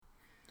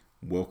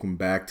Welcome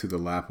back to the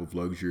Lap of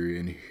Luxury,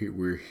 and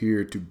we're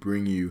here to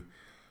bring you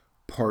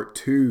part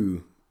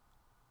two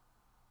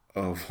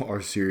of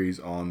our series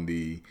on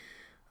the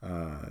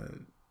uh,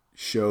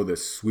 show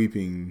that's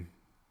sweeping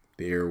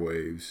the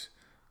airwaves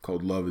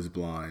called Love Is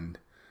Blind.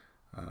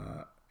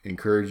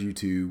 Encourage you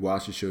to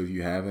watch the show if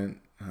you haven't.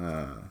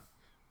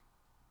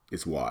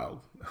 It's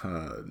wild,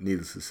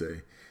 needless to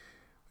say.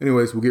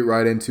 Anyways, we'll get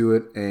right into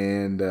it,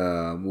 and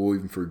we'll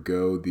even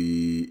forgo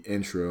the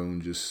intro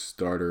and just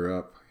start her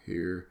up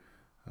here.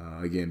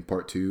 Again,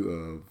 part two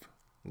of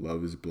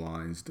Love Is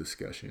Blind's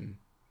discussion.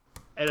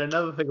 And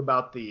another thing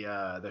about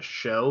the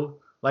show,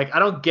 like I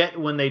don't get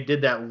when they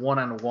did that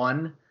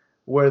one-on-one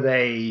where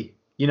they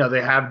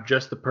have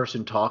just the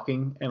person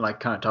talking and like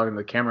kind of talking to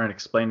the camera and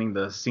explaining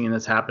the scene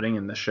that's happening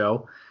in the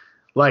show.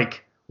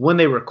 Like when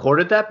they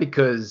recorded that,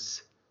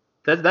 because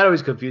that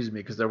always confuses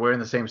me because they're wearing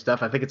the same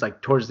stuff. I think it's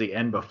like towards the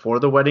end before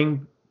the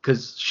wedding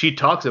because she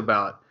talks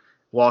about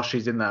while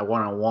she's in that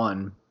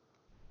one-on-one,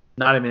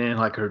 not even in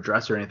like her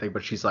dress or anything,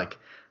 but she's like,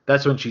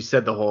 that's when she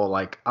said the whole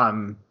like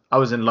I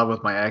was in love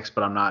with my ex,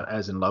 but I'm not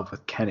as in love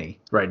with Kenny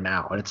right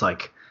now. And it's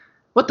like,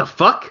 what the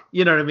fuck?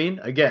 You know what I mean?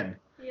 Again,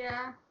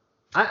 Yeah.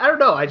 I don't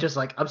know. I just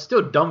like I'm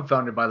still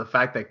dumbfounded by the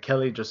fact that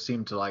Kelly just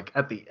seemed to like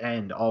at the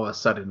end all of a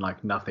sudden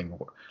like nothing,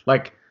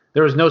 like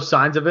there was no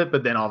signs of it,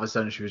 but then all of a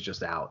sudden she was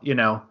just out.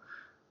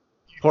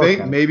 Poor Think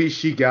Kenny. maybe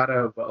she got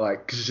a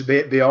like because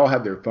they all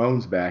had their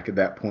phones back at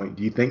that point.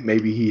 Do you think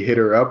maybe he hit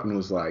her up and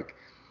was like,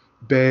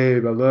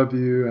 "Babe, I love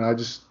you, and I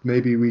just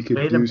maybe we could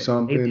Wait a do minute.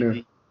 something," or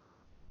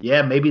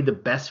Maybe the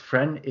best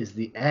friend is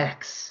the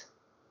ex.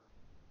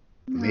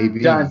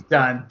 maybe Dun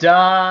dun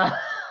dun.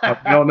 I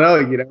don't know.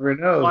 You never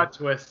know. Plot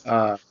twist.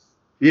 Uh,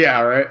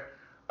 yeah, right.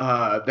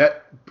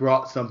 That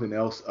brought something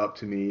else up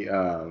to me.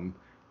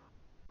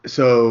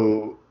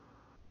 So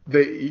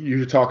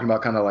you're talking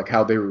about kind of like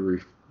how they were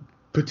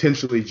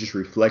potentially just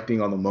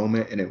reflecting on the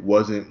moment, and it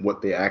wasn't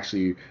what they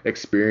actually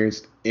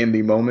experienced in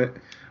the moment.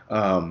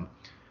 Um,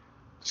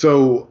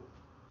 so,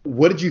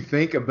 what did you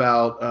think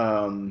about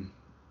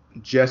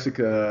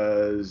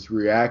Jessica's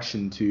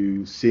reaction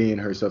to seeing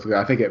herself?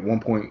 I think at one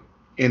point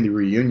in the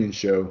reunion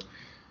show,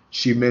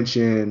 she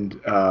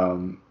mentioned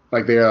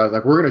like they're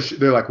like we're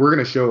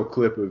gonna show a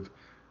clip of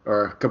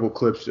or a couple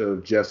clips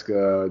of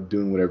Jessica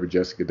doing whatever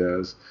Jessica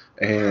does,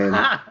 and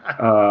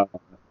uh,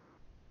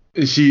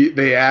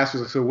 they asked her,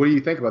 like, so what do you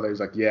think about that? He's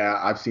like, yeah,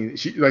 I've seen.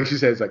 She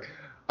says like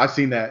I've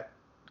seen that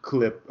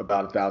clip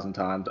about 1,000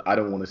 times. I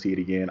don't want to see it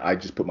again. I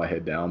just put my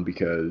head down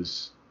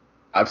because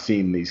I've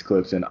seen these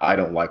clips and I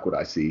don't like what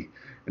I see.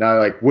 And I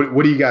like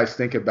what do you guys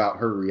think about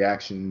her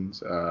reactions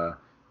to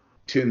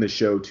in the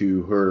show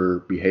to her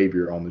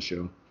behavior on the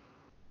show?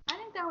 I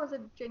think that was a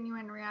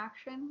genuine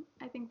reaction.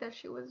 I think that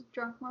she was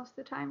drunk most of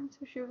the time,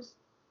 so she was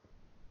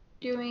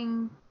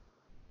doing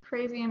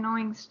crazy,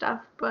 annoying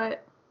stuff,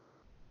 but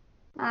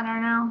I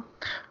don't know.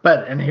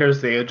 And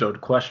here's the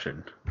age-old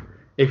question: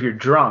 if you're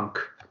drunk,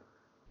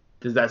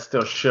 does that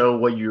still show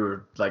what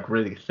you're like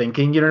really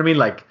thinking? You know what I mean?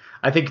 Like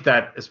I think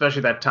that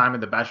especially that time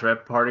at the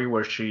bachelorette party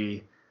where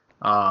she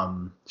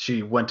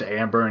went to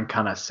Amber and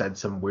kind of said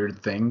some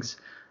weird things.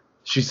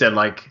 She said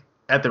like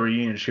at the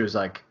reunion she was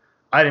like,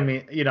 I didn't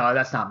mean,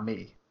 that's not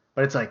me.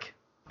 But it's like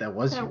that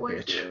was That you, was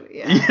bitch. you,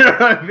 yeah. You know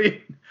what I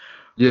mean?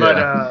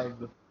 Yeah.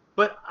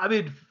 But I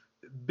mean,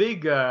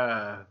 big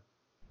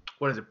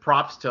what is it?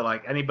 Props to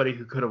like anybody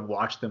who could have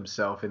watched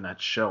themselves in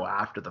that show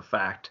after the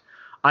fact.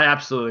 I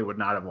absolutely would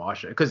not have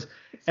watched it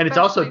and it's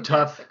also Especially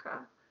tough. Jessica.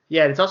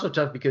 Yeah, it's also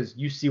tough because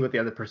you see what the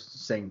other person's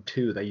saying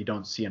too that you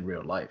don't see in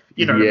real life.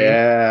 You know what I mean?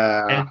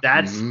 Yeah. And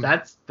Mhm.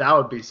 that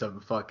would be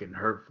some fucking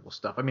hurtful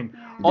stuff. I mean,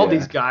 Yeah. all Yeah.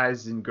 these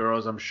guys and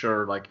girls, I'm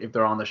sure, like if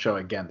they're on the show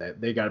again,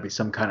 they got to be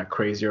some kind of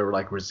crazy or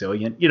like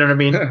resilient. You know what I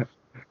mean? So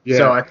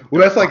Yeah. I think Well,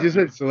 they're that's like you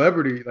fucking. said,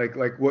 celebrity.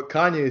 Like what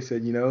Kanye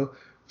said.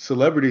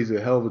 Celebrity is a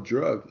hell of a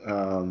drug.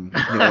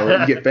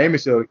 You get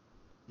famous, so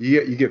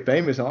you get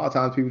famous, and a lot of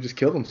times people just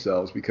kill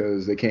themselves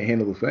because they can't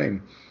handle the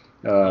fame.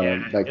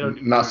 Yeah, Like it'll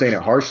do not weird saying it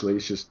shit. harshly,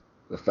 it's just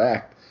a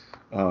fact.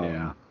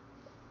 Yeah. Um,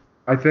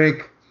 I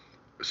think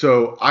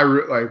so.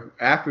 Like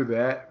after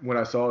that, when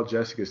I saw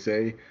Jessica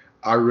say,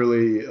 I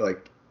really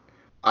like.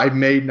 I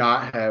may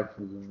not have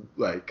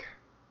like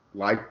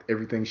liked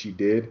everything she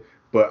did,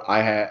 but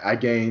I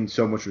gained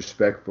so much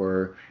respect for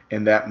her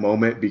in that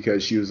moment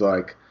because she was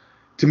like,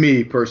 to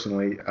me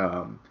personally,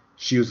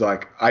 she was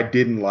like, I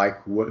didn't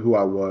like who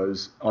I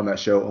was on that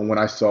show, and when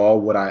I saw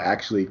what I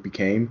actually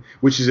became,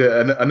 which is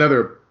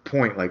another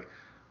point, like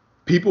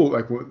people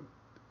like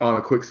on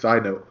a quick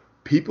side note,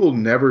 people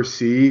never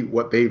see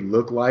what they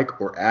look like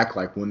or act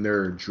like when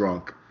they're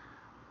drunk.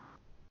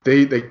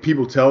 They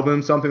people tell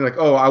them something like,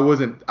 "Oh, I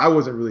wasn't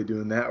really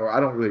doing that," or "I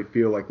don't really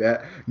feel like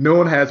that." No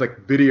one has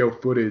like video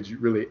footage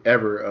really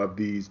ever of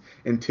these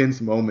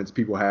intense moments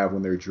people have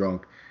when they're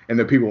drunk, and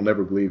the people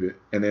never believe it.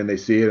 And then they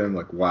see it and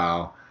like,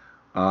 "Wow,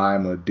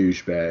 I'm a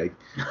douchebag."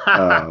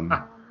 Um,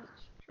 That's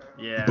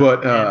true. Yeah,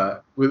 but and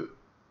with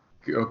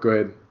go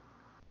ahead.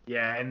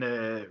 yeah, and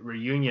the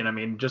reunion. I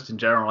mean, just in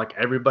general, like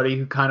everybody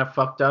who kind of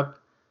fucked up,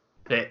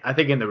 I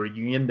think in the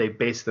reunion they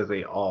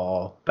basically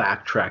all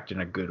backtracked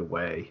in a good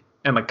way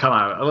and like come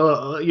out a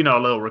little, a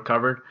little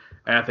recovered.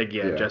 And I think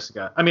Yeah.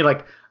 Jessica. I mean,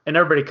 like, and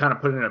everybody kind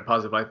of put it in a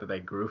positive light that they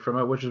grew from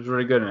it, which was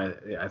really good.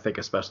 And I think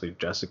especially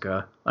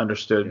Jessica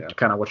understood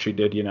kind of what she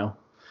did. Yeah.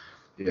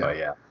 But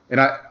yeah. And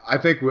I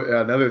think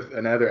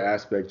another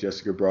aspect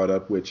Jessica brought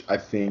up, which I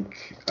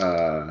think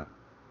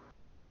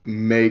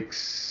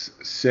makes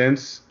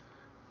sense,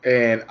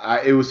 and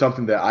it was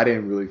something that I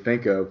didn't really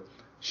think of.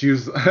 She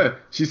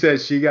said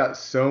she got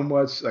so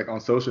much, like, on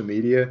social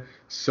media,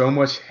 so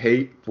much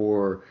hate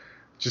for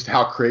just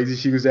how crazy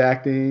she was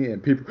acting,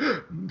 and people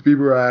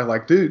were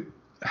like, dude,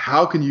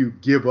 how can you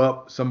give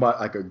up somebody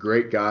like a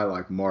great guy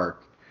like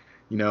Mark?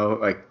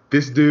 Like,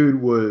 this dude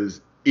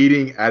was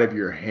eating out of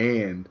your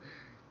hand.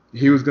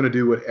 He was going to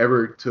do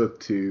whatever it took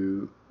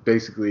to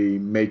basically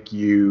make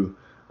you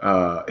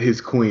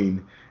his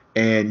queen,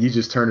 and you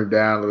just turned him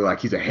down. Like,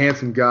 he's a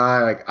handsome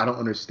guy. Like, I don't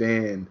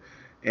understand.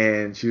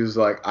 And she was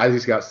like, I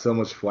just got so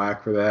much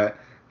flack for that.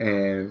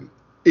 And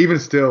even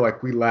still,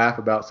 like, we laugh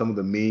about some of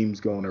the memes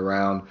going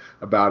around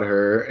about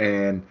her,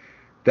 and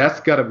that's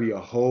got to be a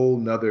whole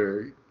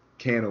nother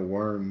can of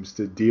worms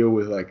to deal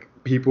with. Like,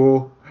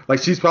 people,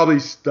 like, she's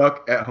probably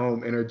stuck at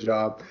home in her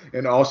job,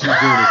 and all she's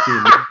doing is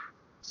seeing.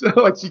 So,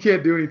 like, she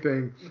can't do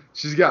anything.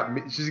 She's got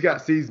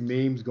these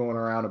memes going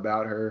around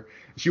about her.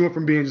 She went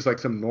from being just like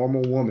some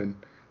normal woman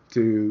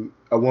to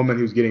a woman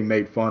who's getting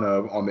made fun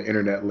of on the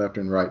internet left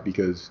and right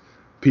because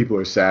people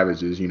are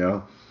savages,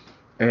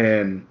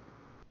 And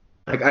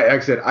like I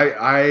said,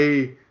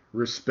 I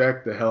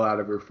respect the hell out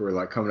of her for,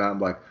 like, coming out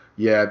and like,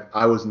 yeah,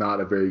 I was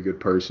not a very good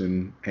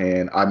person,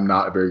 and I'm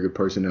not a very good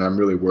person, and I'm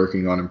really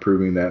working on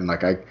improving that. And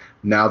like,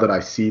 now that I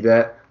see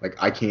that, like,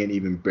 I can't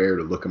even bear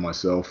to look at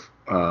myself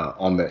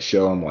on that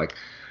show. I'm like,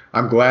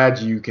 I'm glad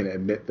you can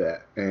admit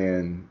that,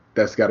 and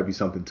that's got to be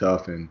something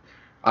tough. And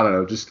I don't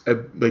know, just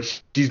like,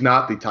 she's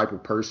not the type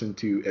of person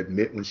to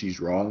admit when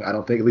she's wrong. I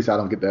don't think, at least I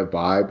don't get that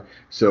vibe.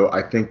 So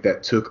I think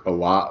that took a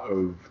lot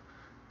of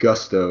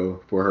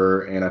gusto for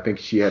her, and I think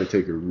she had to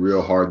take a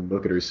real hard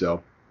look at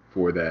herself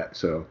for that.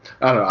 So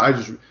I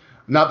don't know.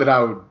 Not that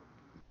I would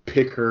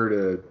pick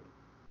her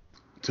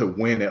to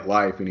win at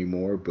life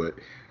anymore, but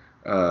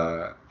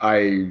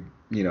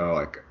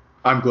like,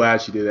 I'm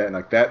glad she did that, and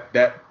like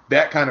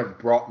that kind of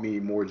brought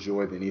me more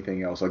joy than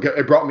anything else. Like,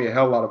 it brought me a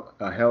hell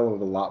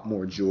of a lot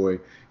more joy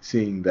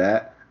seeing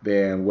that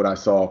than what I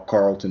saw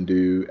Carlton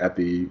do at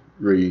the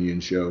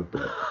reunion show.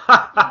 But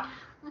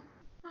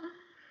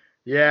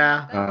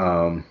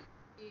yeah.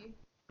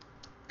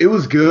 It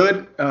was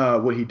good,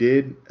 what he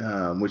did,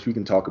 which we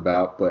can talk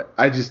about, but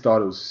I just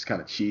thought it was just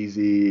kind of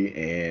cheesy,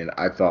 and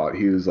I thought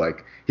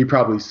he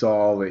probably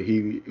saw that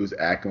he was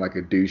acting like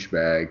a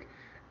douchebag,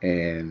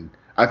 and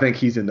I think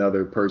he's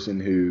another person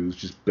who's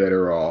just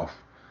better off.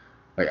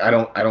 Like, I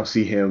don't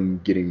see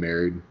him getting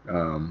married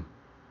to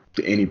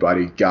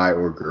anybody, guy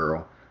or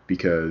girl,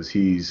 because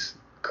he's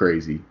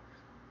crazy.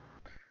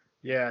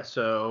 Yeah,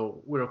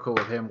 so we were cool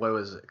with him. What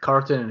was it?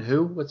 Carlton and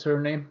who? What's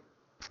her name?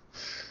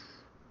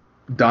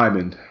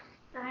 Diamond.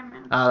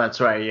 Oh,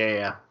 that's right.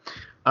 Yeah.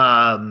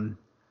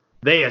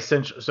 They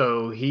essentially,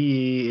 so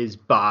he is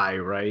bi,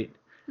 right?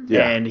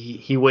 Yeah. And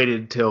he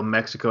waited till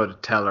Mexico to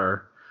tell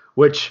her,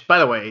 which, by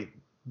the way,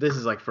 this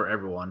is like for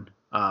everyone.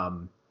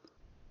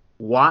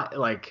 Why,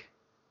 like,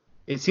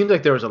 it seems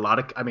like there was a lot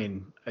of, I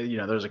mean,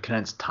 there's a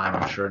condensed time,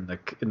 I'm sure,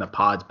 in the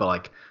pods, but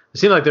like, it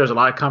seemed like there was a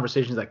lot of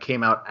conversations that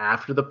came out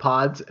after the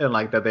pods, and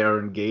like that they were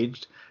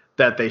engaged,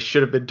 that they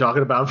should have been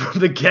talking about from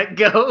the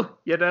get-go,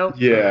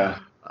 Yeah.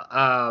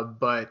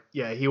 But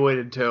yeah, he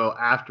waited until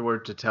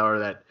afterward to tell her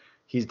that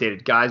he's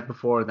dated guys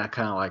before, and that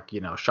kind of like,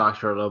 shocked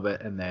her a little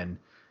bit. And then,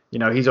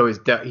 he's always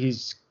dealt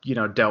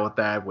with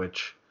that,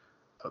 which,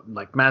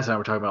 like, Madison and I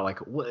were talking about, like,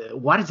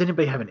 why does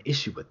anybody have an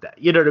issue with that?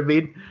 You know what I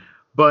mean?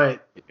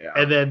 But Yeah.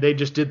 And then they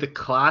just did the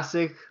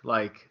classic,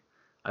 like,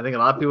 I think a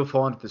lot of people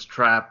fall into this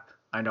trap.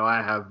 I know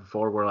I have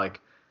before, where like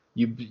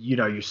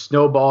you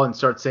snowball and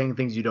start saying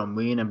things you don't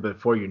mean, and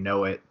before you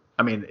know it,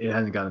 I mean, it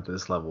hasn't gotten to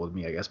this level with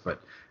me, I guess,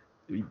 but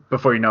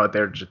before you know it,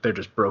 they're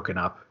just broken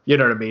up. You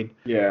know what I mean?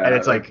 Yeah. And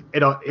it's like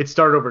it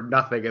started over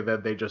nothing, and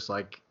then they just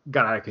like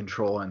got out of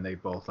control, and they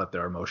both let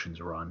their emotions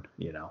run.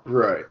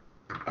 Right.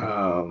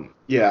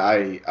 Yeah,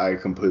 I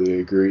completely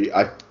agree.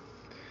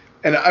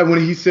 When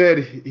he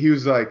said, he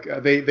was like,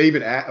 they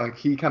even like,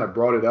 he kind of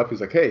brought it up.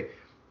 He's like, hey,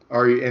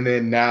 are you? And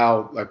then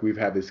now, like, we've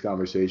had this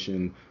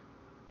conversation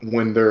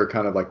when they're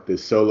kind of like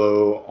this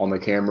solo on the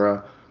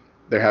camera.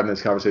 They're having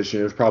this conversation.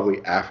 It was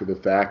probably after the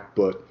fact,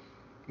 but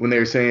when they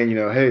were saying,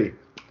 hey,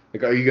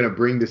 like, are you gonna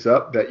bring this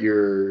up that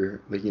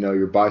you're like,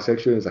 you're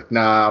bisexual? It's like,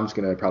 nah, I'm just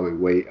gonna probably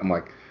wait. I'm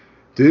like,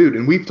 dude,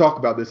 and we've talked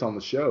about this on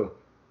the show.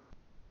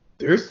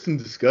 There's some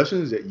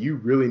discussions that you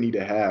really need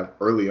to have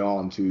early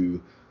on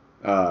to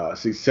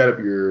set up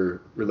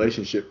your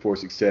relationship for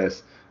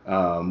success.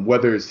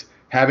 Whether it's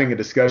having a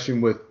discussion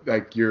with,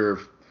 like, your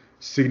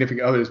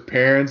significant other's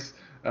parents,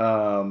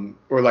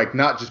 or like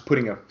not just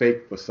putting a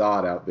fake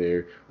facade out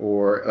there,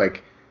 or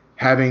like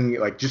having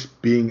like just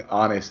being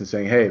honest and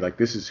saying, hey, like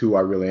this is who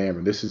I really am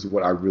and this is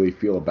what I really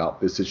feel about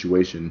this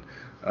situation.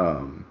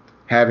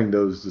 Having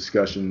those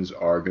discussions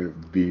are going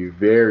to be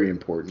very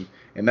important,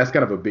 and that's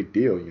kind of a big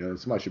deal.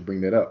 Somebody should bring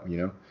that up.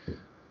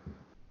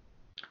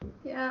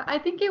 Yeah, I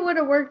think it would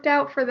have worked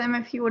out for them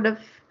if he would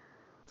have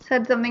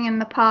said something in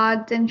the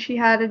pods and she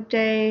had a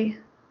day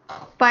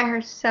by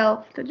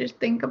herself to just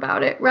think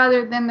about it,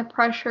 rather than the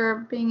pressure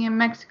of being in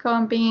Mexico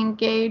and being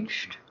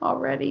engaged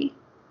already.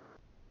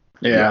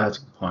 Yeah, that's a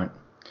good point.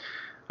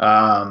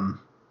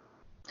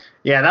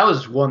 Yeah, that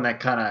was one that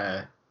kind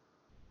of,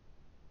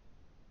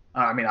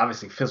 I mean,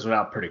 obviously fizzled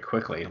out pretty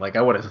quickly. Like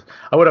I would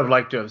have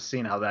liked to have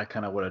seen how that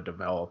kind of would have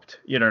developed.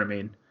 You know what I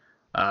mean?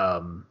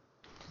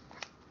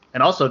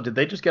 And also, did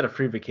they just get a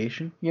free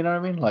vacation? You know what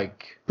I mean?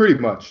 Like pretty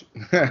much.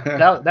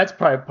 that's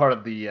probably part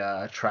of the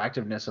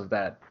attractiveness of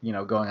that.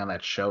 Going on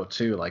that show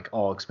too. Like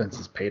all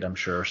expenses paid, I'm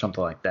sure, or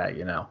something like that.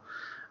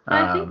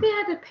 I think they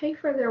had to pay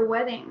for their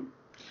wedding.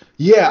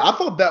 Yeah, I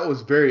thought that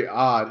was very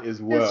odd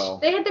as well.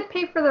 They had to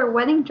pay for their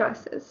wedding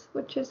dresses,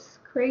 which is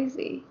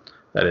crazy.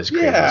 That is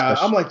crazy. Yeah,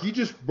 I'm like,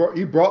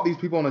 you brought these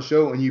people on a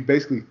show and you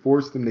basically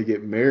forced them to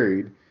get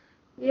married.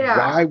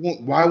 Yeah.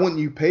 Why wouldn't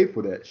you pay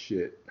for that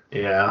shit?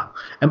 Yeah.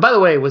 And by the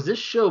way, was this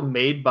show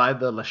made by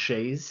the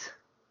Lachey's?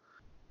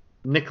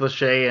 Nick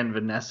Lachey and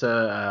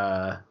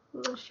Vanessa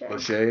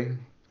Lachey?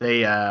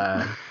 They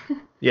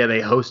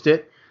they host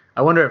it.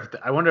 I wonder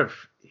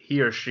if he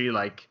or she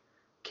like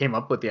came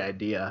up with the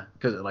idea,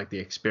 because like the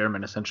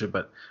experiment essentially,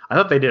 but I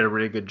thought they did a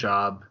really good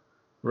job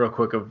real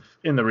quick of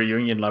in the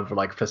reunion of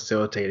like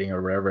facilitating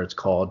or whatever it's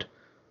called,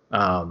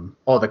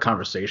 all the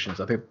conversations.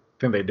 I think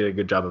they did a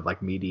good job of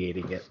like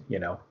mediating it,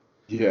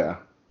 Yeah.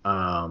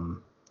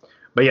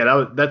 But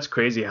yeah, that's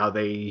crazy how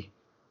they,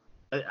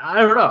 I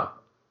don't know.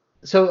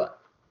 So,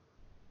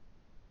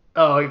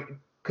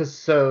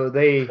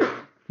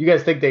 you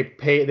guys think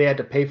they had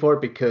to pay for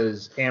it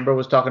because Amber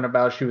was talking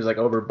about she was like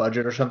over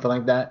budget or something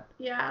like that?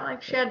 Yeah,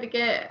 like she had to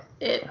get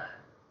it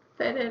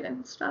fitted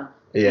and stuff.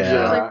 Yeah. She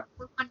was like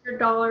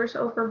 $400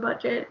 over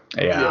budget.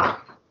 Yeah.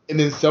 And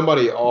then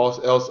somebody else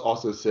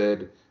also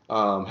said,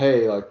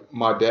 hey, like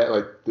my dad,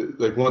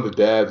 like one of the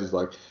dads is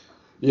like,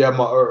 yeah,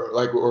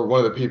 or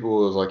one of the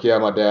people was like, yeah,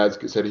 my dad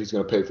said he's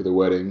gonna pay for the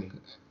wedding,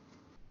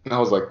 and I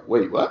was like,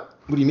 wait, what?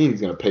 What do you mean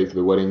he's gonna pay for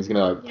the wedding? He's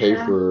gonna pay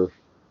for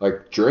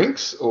like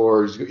drinks,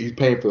 or he's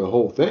paying for the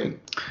whole thing?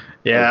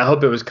 Yeah, I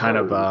hope it was kind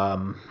of I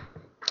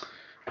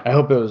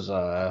hope it was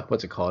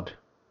what's it called?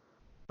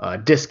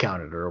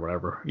 Discounted or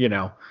whatever,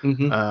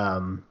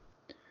 Mm-hmm.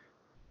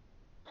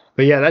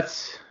 But yeah,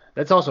 that's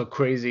also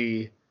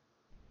crazy.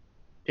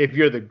 If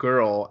you're the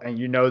girl and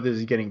this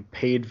is getting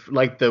paid,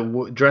 like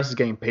the dress is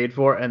getting paid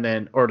for, and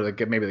then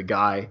maybe the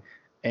guy,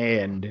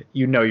 and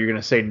you're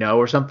gonna say no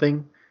or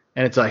something,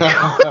 and it's like,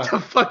 what the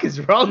fuck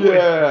is wrong with?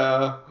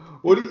 Yeah,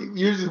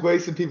 you're just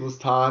wasting people's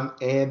time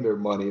and their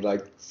money.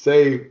 Like,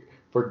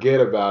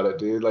 forget about it,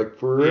 dude. Like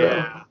for real.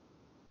 Yeah.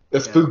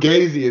 That's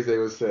fugazi, as they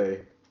would say.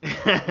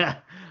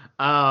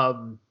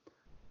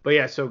 But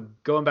yeah, so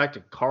going back to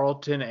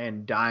Carlton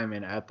and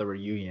Diamond at the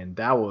reunion,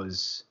 that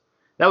was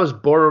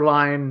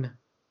borderline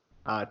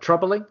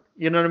troubling.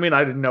 You know what I mean?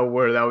 I didn't know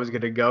where that was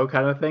going to go,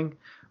 kind of thing.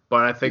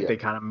 But I think they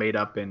kind of made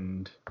up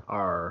and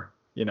are,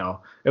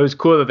 it was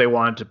cool that they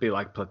wanted to be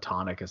like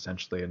platonic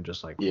essentially and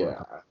just like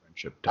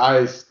friendship.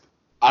 I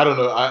don't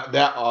know.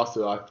 That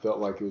also I felt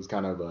like it was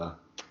kind of I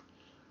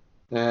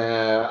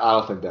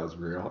don't think that was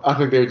real. I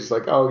think they were just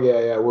like, oh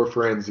yeah, we're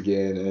friends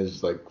again, and it's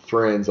just like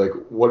friends. Like,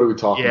 what are we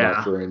talking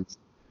about, friends?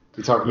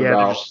 We're talking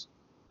about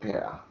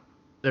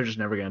They're just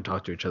never going to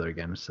talk to each other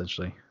again,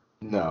 essentially.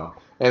 No,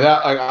 and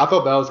that I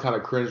thought that was kind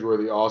of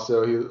cringeworthy.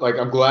 Also,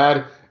 I'm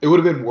glad it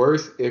would have been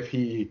worse if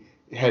he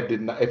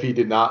did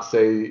not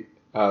say.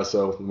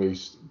 So let me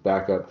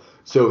back up.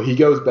 So he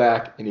goes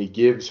back and he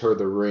gives her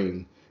the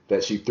ring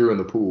that she threw in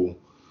the pool,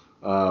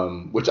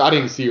 which I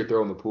didn't see her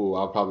throw in the pool.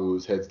 I probably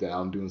was heads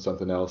down doing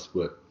something else,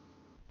 but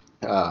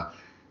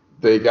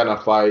they got in a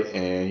fight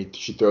and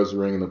she throws the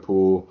ring in the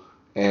pool,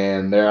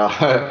 and there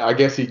I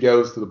guess he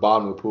goes to the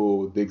bottom of the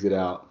pool, digs it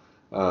out.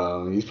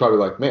 He's probably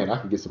like, man, I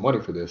can get some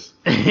money for this.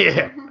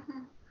 Yeah.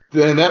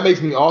 Then that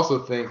makes me also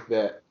think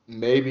that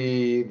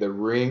maybe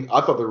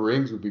I thought the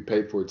rings would be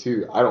paid for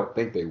too. I don't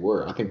think they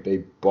were. I think they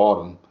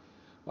bought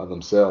them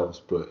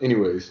themselves. But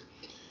anyways,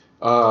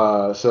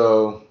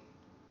 so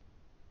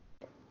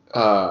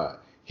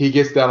he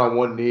gets down on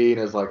one knee and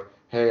is like,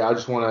 hey, I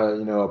just want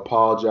to,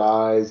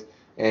 apologize.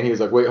 And he was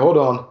like, wait, hold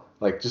on.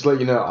 Like, just let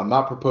you know, I'm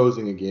not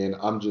proposing again.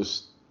 I'm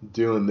just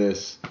doing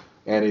this.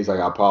 And he's like,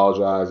 I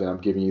apologize, and I'm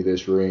giving you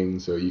this ring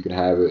so you can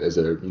have it as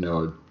a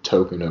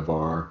token of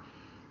our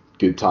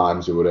good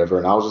times or whatever.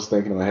 And I was just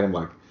thinking in my head, I'm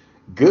like,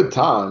 good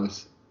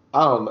times?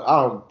 I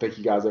don't think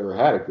you guys ever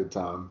had a good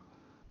time.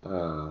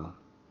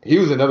 He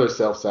was another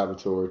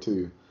self-saboteur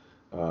too.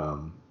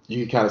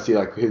 You can kind of see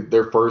like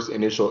their first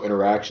initial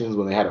interactions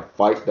when they had a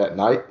fight that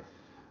night.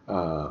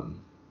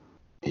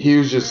 He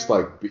was just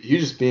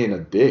being a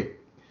dick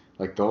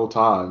like the whole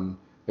time.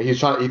 Like he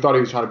thought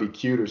he was trying to be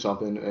cute or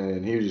something,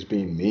 and he was just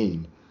being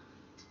mean.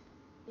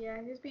 Yeah,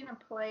 he's being a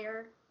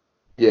player.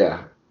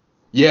 Yeah.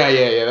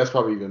 Yeah. That's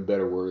probably even a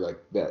better word. Like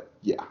that.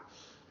 Yeah.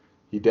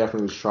 He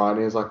definitely was trying.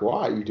 And it's like,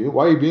 why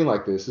Why are you being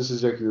like this? This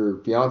is like your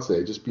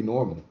fiance. Just be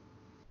normal.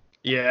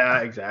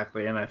 Yeah,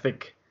 exactly. And I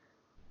think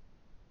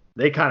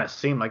they kind of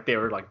seemed like they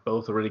were like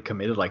both really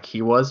committed, like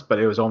he was, but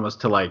it was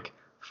almost to like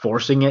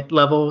forcing it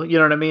level. You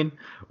know what I mean? Yeah.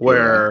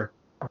 Where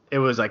it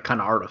was like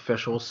kind of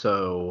artificial,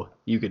 so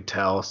you could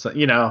tell. So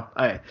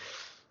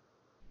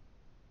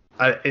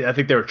I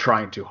think they were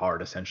trying too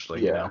hard,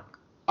 essentially. You Yeah. know?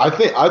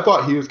 I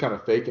thought he was kind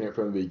of faking it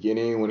from the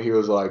beginning when he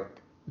was like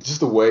just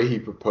the way he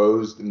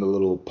proposed in the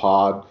little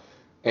pod,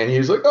 and he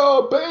was like,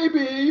 "Oh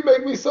baby, you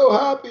make me so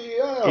happy."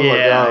 Yeah. I was like,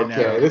 Yeah, oh, I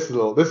 "Okay, know. this is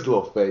a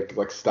little fake.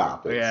 Like,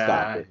 stop it,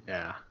 stop Yeah, it."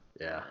 yeah,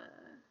 yeah.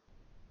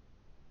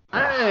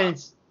 Ah.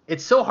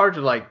 It's so hard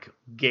to like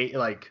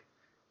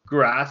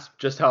grasp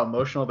just how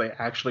emotional they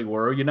actually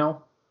were, you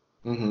know?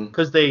 Mhm.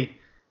 Because they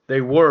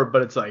were,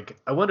 but it's like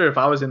I wonder if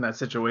I was in that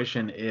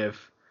situation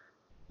if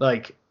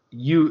like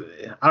you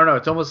I don't know,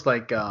 it's almost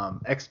like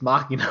ex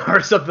machina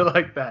or something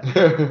like that,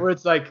 where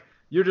it's like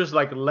you're just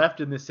like left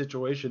in this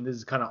situation. This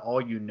is kind of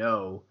all you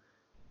know,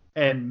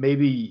 and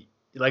maybe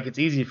like it's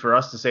easy for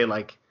us to say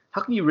like how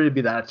can you really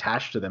be that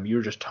attached to them? You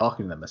were just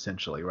talking to them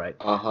essentially, right?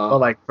 But Uh-huh.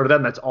 like for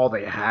them that's all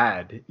they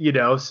had, you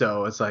know,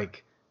 so it's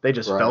like they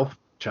just Right. fell for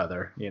each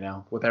other, you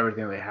know, with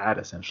everything they had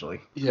essentially.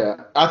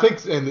 Yeah, I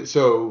think, and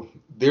so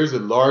there's a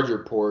larger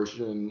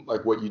portion,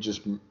 like what you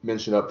just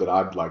mentioned up, that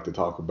I'd like to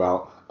talk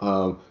about,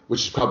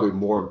 which is probably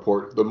more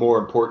important, the more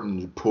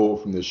important pull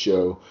from the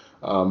show.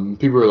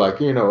 People are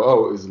like,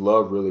 oh, is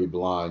love really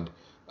blind?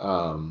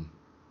 Um,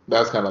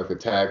 that's kind of like the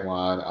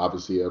tagline,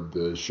 obviously, of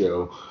the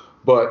show.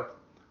 But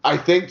I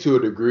think to a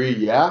degree,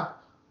 yeah.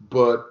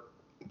 But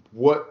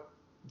what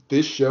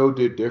this show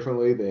did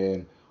differently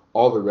than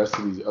all the rest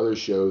of these other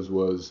shows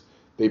was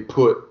they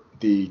put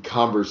the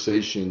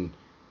conversation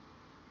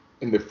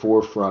in the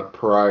forefront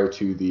prior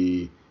to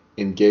the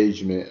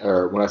engagement,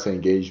 or when I say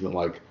engagement,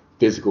 like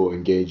physical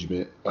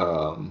engagement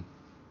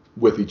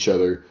with each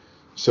other.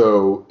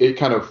 So it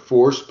kind of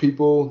forced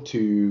people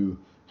to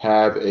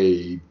have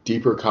a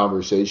deeper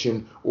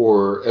conversation,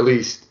 or at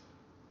least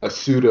a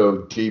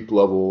pseudo deep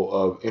level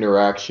of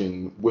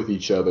interaction with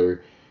each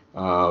other,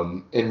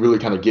 and really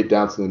kind of get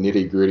down to the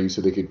nitty gritty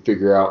so they could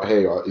figure out,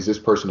 hey, is this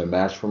person a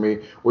match for me?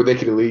 Or they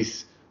could at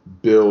least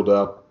build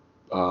up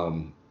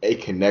a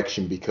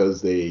connection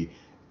because they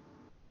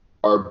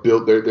are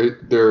built.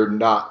 They're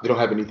not. They don't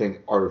have anything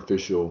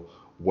artificial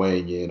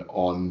weighing in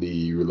on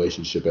the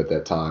relationship at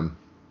that time.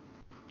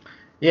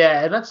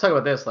 Yeah, and let's talk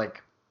about this.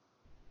 Like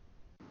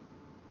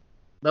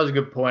that was a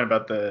good point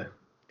about the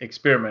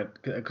experiment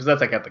because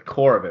that's like at the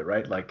core of it,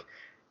 right? Like,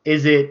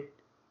 is it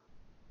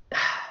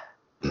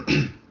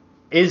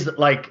is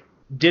like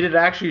did it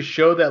actually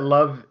show that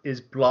love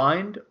is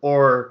blind,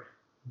 or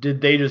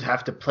did they just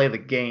have to play the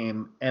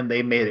game and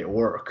they made it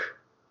work?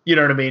 You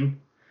know what I mean?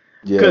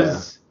 Yeah.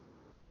 Because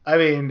I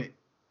mean,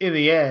 in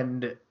the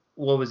end,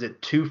 what was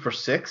it, 2 for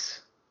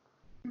 6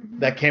 Hmm.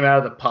 that came out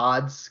of the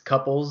pods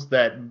couples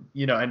that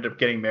ended up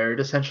getting married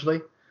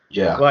essentially?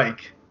 Yeah.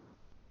 Like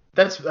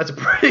that's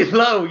pretty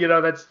low,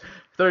 that's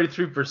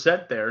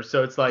 33% there.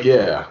 So it's like,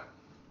 Yeah.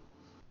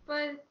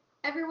 But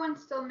everyone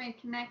still made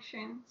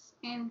connections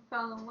and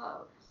fell in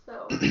love.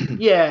 So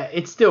yeah,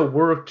 it still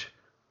worked,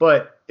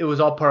 but it was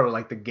all part of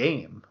like the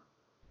game.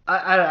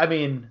 I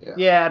mean, Yeah.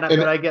 yeah,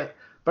 And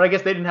but I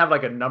guess they didn't have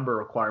like a number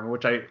requirement,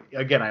 which I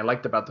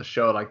liked about the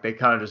show. Like they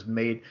kind of just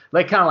made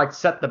like kind of like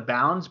set the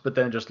bounds, but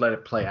then just let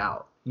it play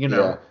out. You yeah,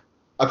 know?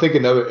 I think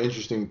another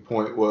interesting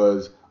point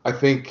was I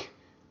think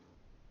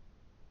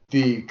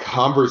the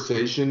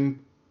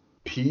conversation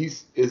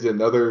piece is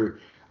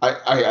another.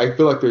 I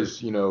feel like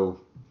there's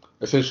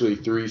essentially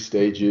three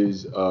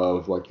stages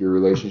of like your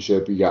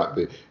relationship. You got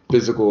the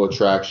physical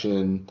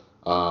attraction,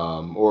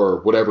 or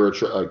whatever.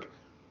 Like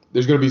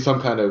there's going to be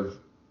some kind of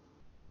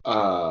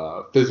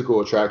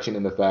physical attraction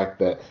in the fact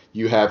that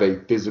you have a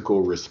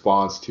physical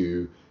response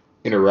to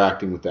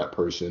interacting with that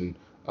person,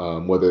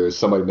 whether it's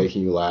somebody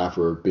making you laugh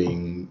or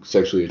being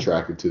sexually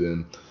attracted to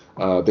them.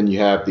 Then you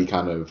have the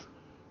kind of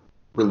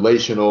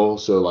relational,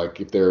 so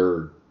like if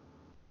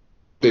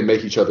they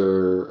make each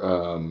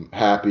other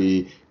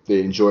happy,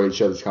 they enjoy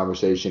each other's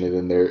conversation,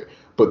 and then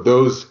but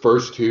those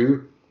first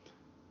two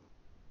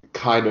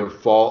kind of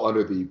fall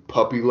under the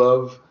puppy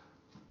love,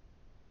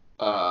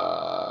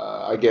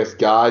 I guess,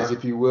 guys,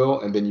 if you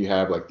will, and then you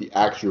have like the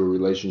actual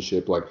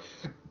relationship, like,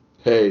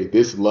 hey,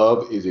 this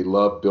love is a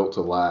love built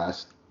to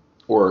last,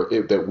 or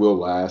that will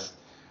last.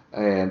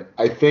 And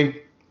I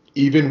think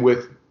even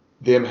with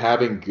them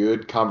having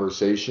good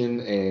conversation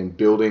and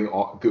building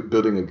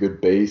a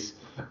good base,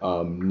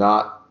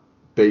 not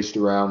based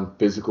around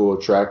physical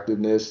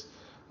attractiveness,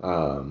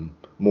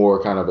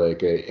 more kind of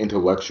like a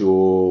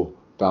intellectual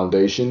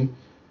foundation,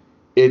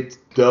 it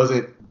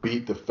doesn't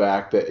beat the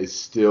fact that it's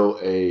still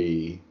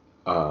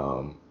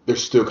they're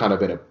still kind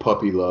of in a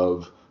puppy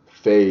love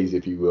phase,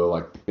 if you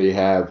will.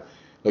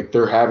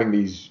 They're having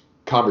these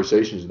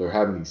conversations, they're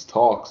having these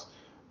talks,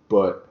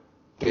 but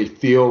they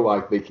feel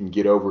like they can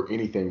get over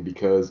anything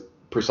because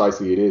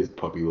precisely it is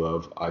puppy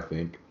love, I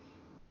think.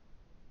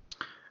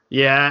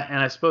 Yeah, and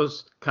I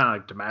suppose kind of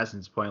like to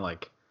Madison's point,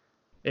 like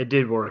it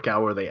did work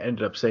out where they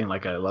ended up saying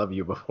like I love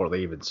you before they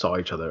even saw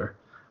each other.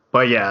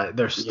 But yeah,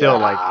 they're still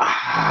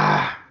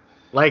Yeah.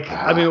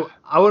 I mean,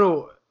 I want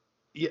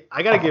to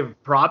I got to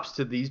give props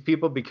to these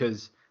people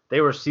because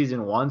they were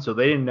season 1, so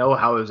they didn't know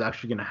how it was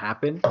actually going to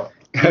happen.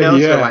 You know,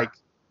 so Yeah.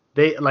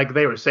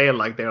 they were saying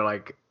like they're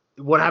like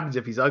what happens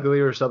if he's ugly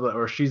or something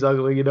or she's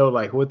ugly, you know,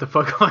 like what the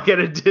fuck am I going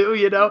to do,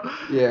 you know?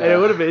 And it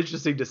would have been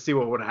interesting to see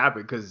what would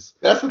happen cuz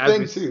That's the as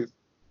thing we too.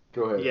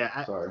 Go ahead.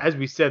 yeah, Sorry. as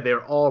we said,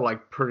 they're all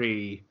like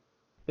pretty.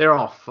 They're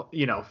all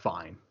you know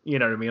fine. You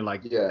know what I mean?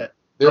 Like Yeah.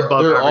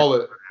 above They're average,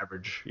 all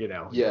average. You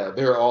know? yeah, Yeah.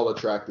 they're all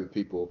attractive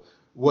people.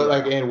 What Yeah.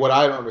 like and what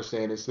I don't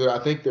understand is I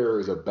think there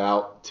is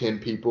about 10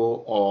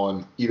 people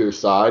on either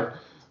side,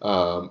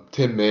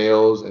 10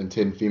 males and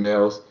 10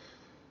 females,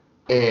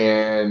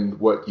 and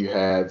what you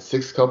had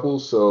 6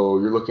 couples, so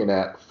you're looking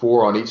at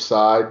 4 on each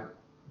side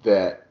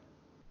that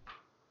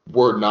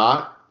were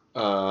not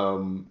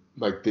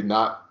like did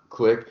not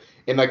click,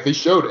 and like they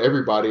showed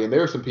everybody, and there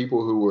were some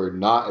people who were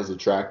not as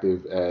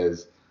attractive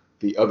as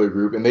the other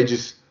group, and they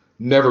just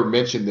never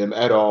mentioned them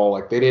at all.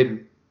 Like they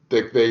didn't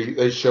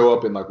they show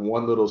up in like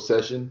one little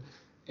session,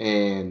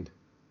 and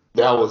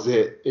that was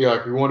it. You know,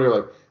 like we wonder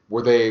like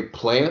were they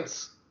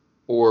plants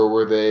or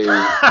were they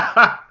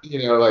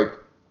like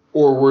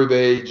or were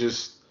they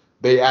just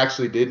they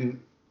actually didn't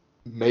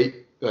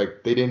make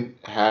like they didn't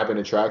have an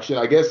attraction.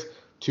 I guess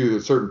to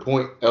a certain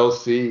point,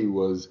 LC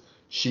was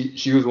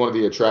she was one of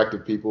the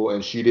attractive people,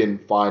 and she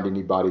didn't find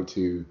anybody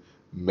to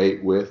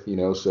mate with.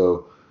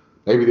 So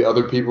maybe the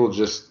other people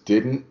just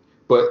didn't.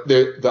 But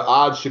the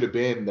odds should have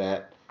been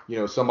that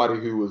somebody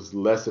who was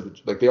less of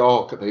like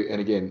and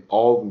again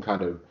all of them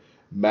kind of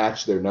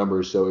match their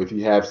numbers. So if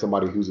you have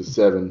somebody who's a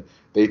 7,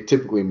 they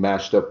typically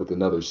matched up with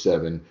another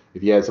 7.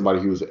 If you had somebody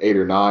who was an 8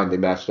 or 9, they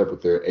matched up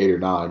with their 8 or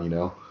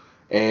 9.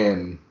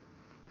 And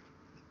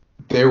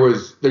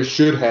there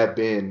should have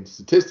been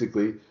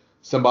statistically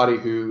somebody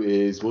who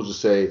is, we'll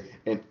just say,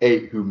 an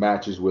 8 who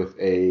matches with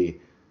a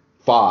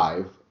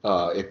 5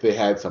 if they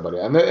had somebody.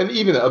 And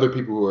even the other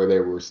people who were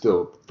there were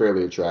still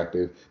fairly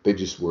attractive. They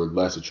just were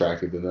less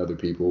attractive than other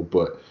people.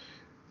 But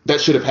that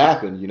should have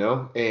happened,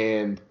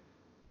 and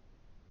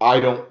I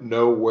don't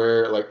know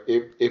where, like,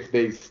 if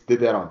they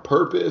did that on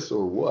purpose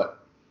or what.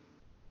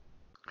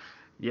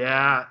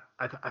 Yeah,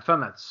 I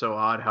found that so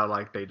odd how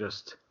like they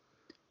just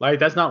like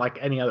that's not like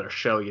any other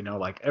show, you know,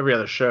 like every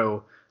other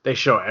show they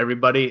show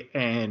everybody,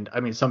 and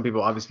I mean some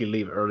people obviously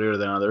leave earlier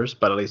than others,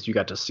 but at least you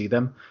got to see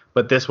them.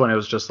 But this one it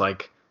was just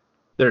like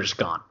they're just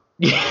gone.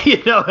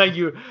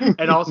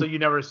 And also you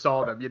never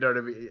saw them, you know what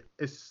I mean?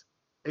 It's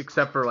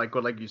except for like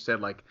you said,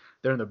 like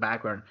they're in the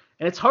background.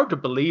 And it's hard to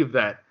believe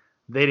that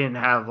they didn't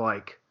have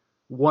like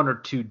 1 or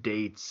 2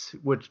 dates,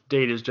 which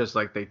date is just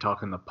like they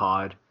talk in the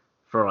pod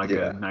for like a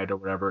Yeah. night or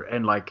whatever.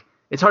 And like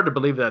it's hard to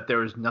believe that there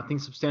was nothing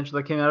substantial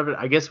that came out of it.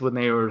 I guess when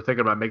they were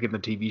thinking about making the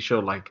TV show,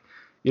 like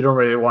you don't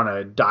really want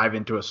to dive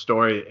into a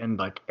story and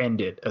like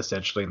end it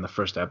essentially in the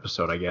first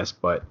episode, I guess.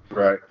 But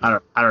Right. I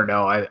don't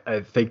know.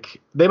 I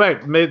think they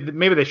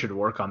maybe they should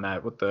work on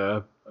that with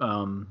the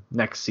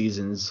next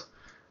seasons,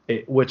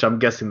 which I'm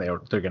guessing they're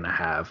gonna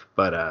have.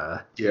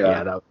 But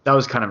Yeah. that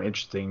was kind of an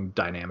interesting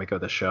dynamic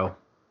of the show.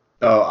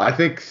 Oh, I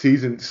think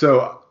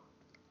so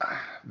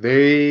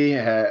they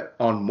had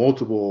on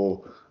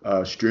multiple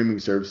streaming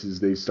services,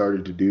 they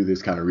started to do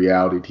this kind of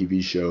reality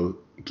TV show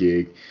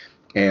gig,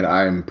 and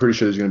I'm pretty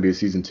sure there's going to be a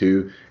season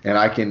 2, and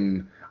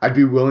I'd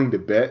be willing to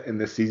bet in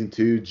this season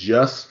 2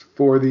 just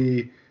for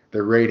the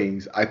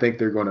ratings. I think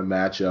they're going to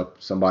match up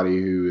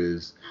somebody who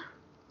is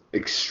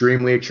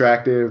extremely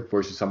attractive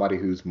versus somebody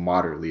who's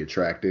moderately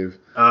attractive.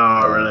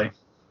 Oh, really?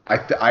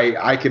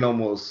 I can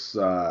almost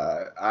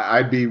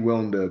I'd be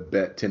willing to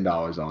bet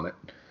 $10 on it.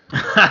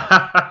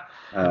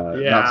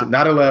 Yeah.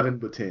 Not 11,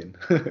 but 10.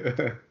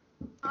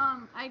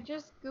 I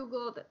just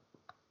Googled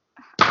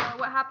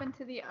what happened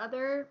to the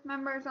other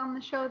members on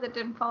the show that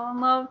didn't fall in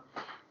love.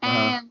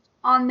 And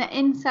on the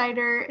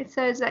Insider, it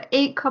says that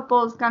 8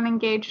 couples got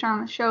engaged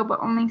on the show, but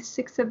only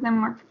 6 of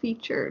them were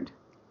featured.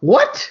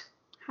 What?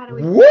 How do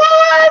we?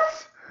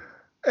 What?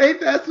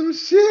 Ain't that some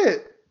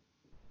shit?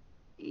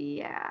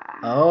 Yeah.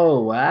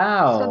 Oh,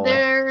 wow. So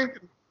they're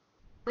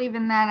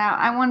leaving that out.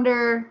 I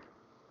wonder.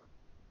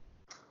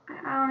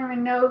 I don't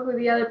even know who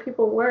the other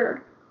people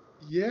were.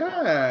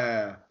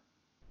 Yeah.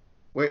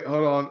 Wait,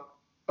 hold on.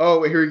 Oh,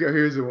 wait, here we go.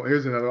 Here's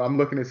another one. I'm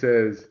looking. It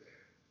says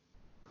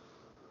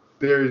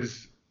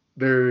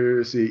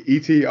see,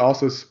 ET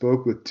also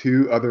spoke with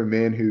 2 other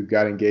men who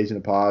got engaged in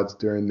the pods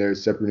during their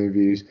separate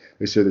interviews.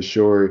 They share the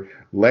story.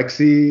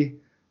 Lexi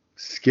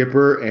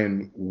Skipper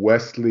and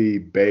Wesley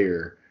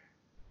Bayer.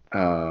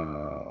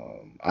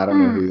 I don't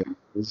know who that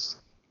is.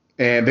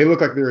 And they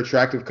look like they're an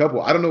attractive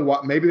couple. I don't know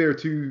what. Maybe they were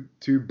too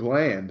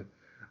bland.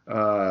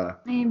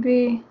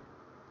 Maybe.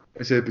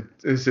 It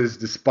says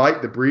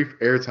despite the brief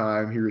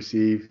airtime he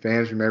received,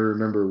 fans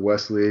remember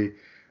Wesley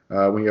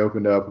when he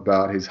opened up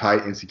about his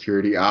height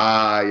insecurity.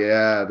 Ah,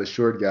 yeah, the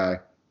short guy.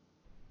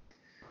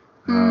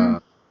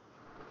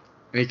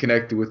 and he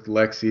connected with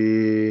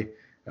Lexi,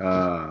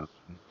 uh,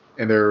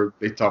 and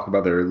they talk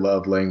about their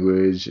love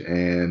language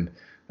and.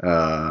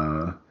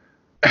 How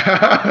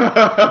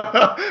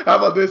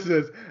about this?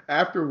 Is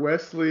after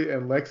Wesley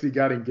and Lexi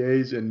got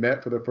engaged and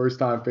met for the first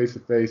time face to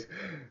face,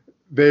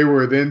 they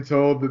were then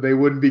told that they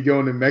wouldn't be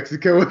going to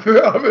Mexico with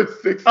the other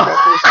 6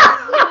 couples.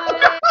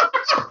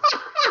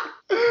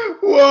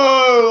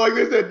 Whoa! Like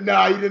they said,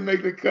 nah, you didn't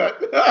make the cut.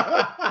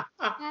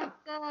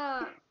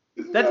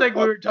 That's like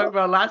we were talking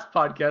about last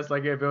podcast.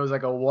 Like if it was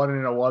like a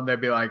 1-1,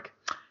 they'd be like,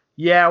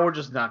 "Yeah, we're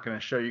just not gonna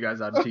show you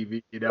guys on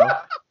TV," you know.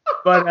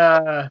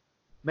 But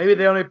maybe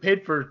they only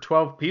paid for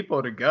 12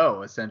 people to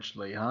go,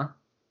 essentially, huh?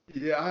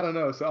 Yeah, I don't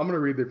know. So I'm gonna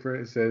read the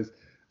print. It says,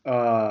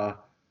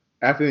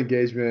 after the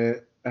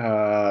engagement,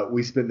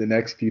 we spent the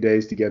next few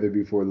days together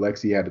before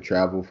Lexi had to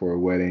travel for a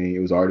wedding. It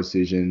was our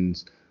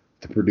decisions.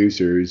 The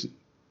producers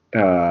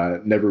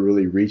never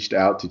really reached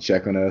out to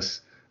check on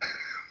us.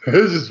 They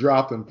just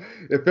dropped them.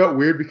 It felt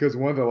weird because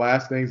one of the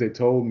last things they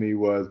told me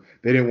was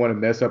they didn't want to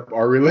mess up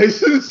our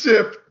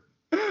relationship.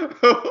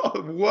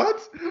 What?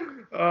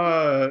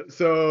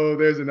 So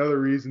there's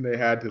another reason they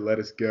had to let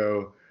us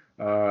go.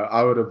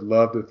 I would have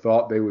loved to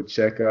thought they would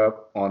check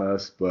up on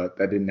us, but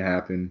that didn't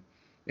happen.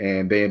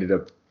 And they ended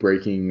up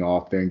breaking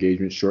off their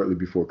engagement shortly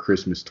before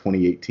Christmas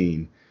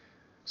 2018.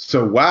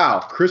 So wow,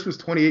 Christmas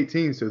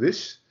 2018. So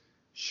this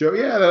show,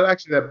 yeah,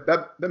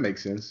 that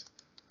makes sense.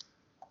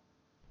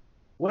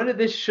 When did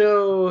this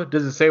show?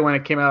 Does it say when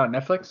it came out on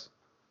Netflix?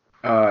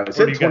 It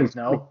said do you 2020, guys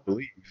know? I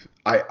believe.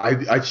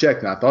 I checked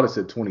and I thought it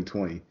said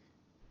 2020.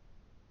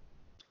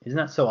 Isn't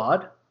that so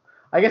odd?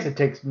 I guess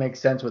it makes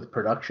sense with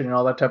production and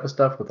all that type of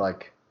stuff, with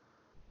like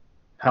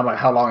how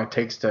long it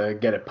takes to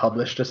get it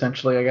published.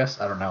 Essentially, I guess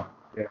I don't know.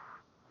 Yeah.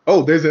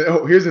 Oh,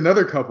 here's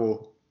another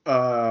couple.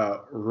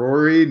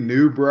 Rory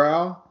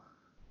Newbrow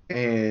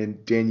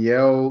and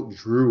Danielle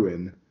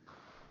Druin.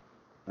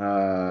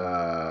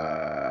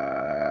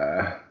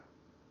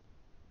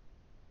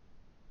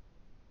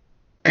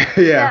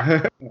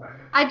 Yeah.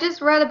 I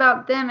just read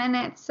about them, and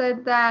it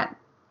said that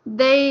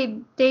they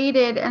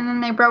dated and then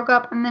they broke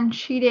up, and then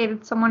she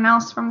dated someone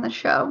else from the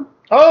show.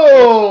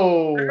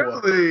 Oh,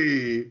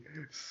 Really?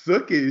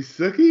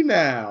 Sookie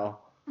now.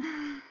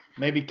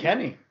 maybe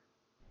Kenny.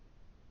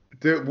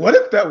 Dude, what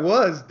if that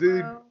was,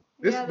 dude? Oh,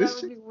 This yeah, this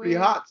that would shit's be pretty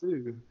weird. hot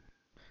too.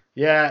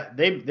 Yeah,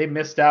 they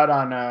missed out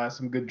on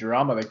some good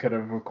drama they could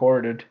have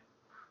recorded.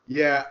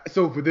 Yeah,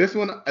 so for this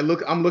one,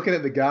 I'm looking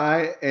at the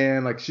guy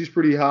and like she's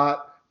pretty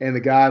hot and the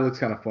guy looks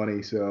kind of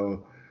funny.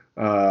 So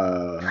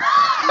hold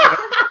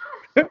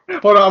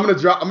on, I'm gonna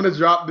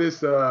drop this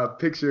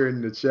picture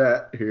in the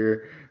chat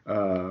here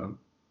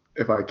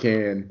if I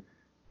can.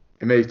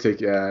 It may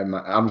take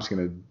I'm just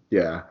gonna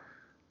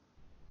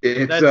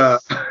It's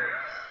That's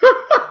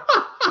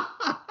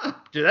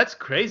dude, that's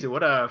crazy.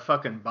 What a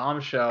fucking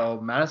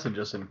bombshell Madison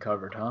just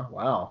uncovered, huh?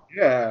 Wow.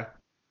 yeah.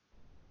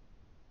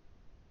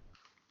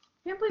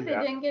 I can't believe Yeah.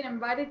 they didn't get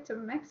invited to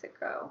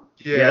Mexico.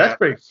 Yeah, that's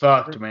pretty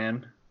fucked,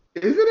 man.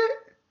 Isn't it?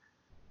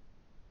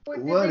 Or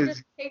did What they is-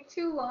 just take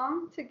too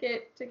long to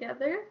get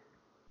together?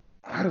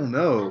 I don't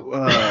know.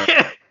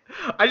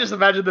 I just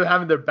imagine them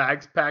having their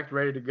bags packed,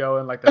 ready to go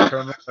in like the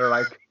terminal. They're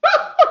like,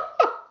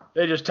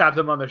 they just tap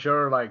them on the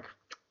shoulder, like,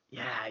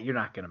 yeah, you're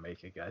not gonna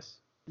make it, guys.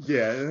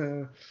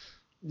 Yeah.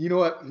 You know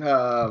what?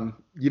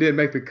 You didn't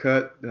make the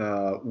cut.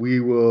 We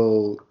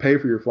will pay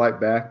for your flight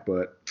back,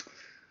 but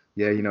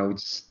yeah,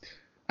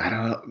 I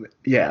don't know.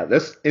 Yeah,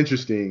 that's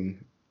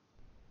interesting.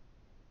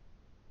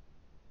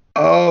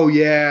 Oh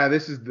yeah,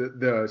 this is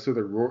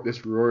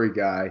this Rory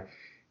guy.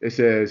 It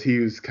says he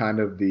was kind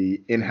of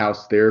the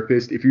in-house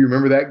therapist. If you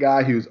remember that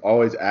guy, he was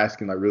always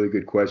asking like really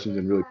good questions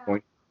and really Yeah.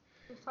 point.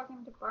 He was talking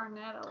to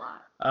Barnett a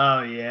lot.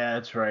 Oh yeah,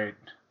 that's right.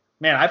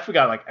 Man, I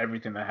forgot like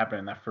everything that happened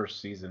in that first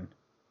season.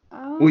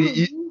 Oh, Well,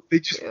 me they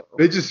too.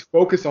 just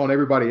focus on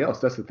everybody else.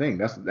 That's the thing.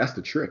 That's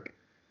the trick.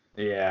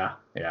 Yeah,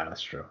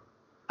 that's true.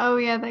 Oh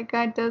yeah, that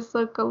guy does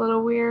look a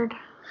little weird.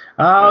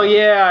 Oh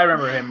yeah, I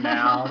remember him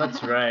now.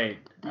 That's right.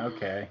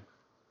 Okay.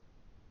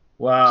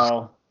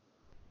 Well,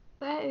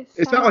 That is.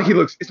 It's so not like he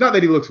looks. It's not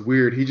that he looks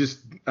weird. He just,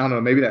 I don't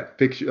know. Maybe that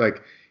picture,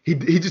 like he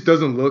just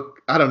doesn't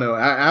look. I don't know.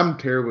 I'm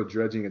terrible at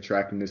judging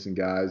attractiveness in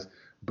guys,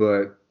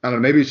 but I don't know.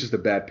 Maybe it's just a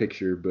bad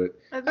picture. But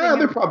I think they're it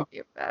might probably. be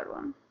a bad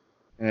one.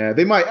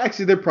 They might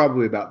actually. They're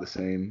probably about the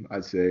same.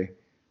 I'd say.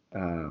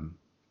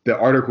 The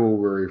article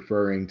we're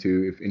referring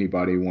to, if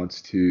anybody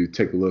wants to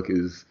take a look,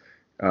 is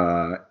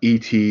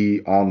ET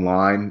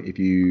Online. If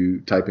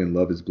you type in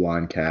 "Love Is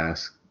Blind"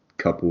 cast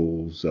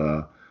couples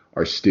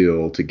are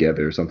still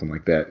together or something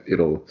like that,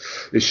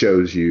 it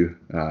shows you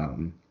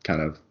kind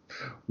of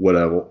what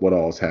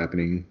all is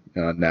happening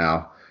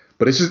now.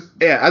 But it's just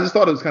I just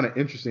thought it was kind of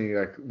interesting.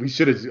 Like we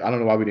should have. I don't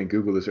know why we didn't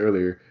Google this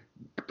earlier.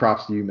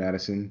 Props to you,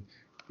 Madison.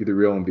 You're the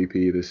real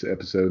MVP of this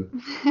episode.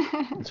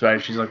 that's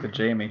right. She's like the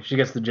Jamie. She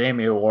gets the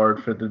Jamie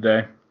Award for the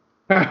day.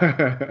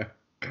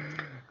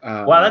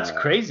 Wow, that's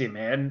crazy,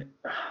 man.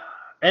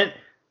 And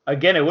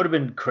again, it would have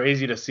been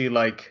crazy to see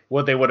like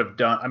what they would have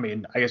done. I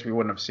mean, I guess we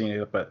wouldn't have seen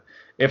it, but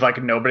if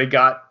like nobody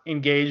got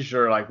engaged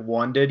or like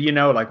one did,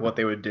 like what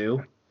they would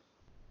do.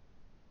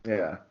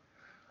 Yeah.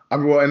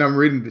 I'm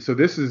reading. So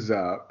this is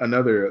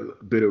another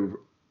bit of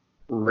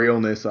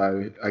realness,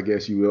 I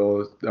guess you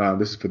will.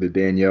 This is for the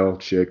Danielle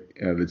chick.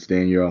 It's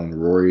Danielle and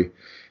Rory. It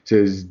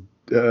says,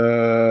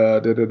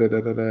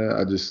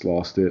 I just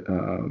lost it.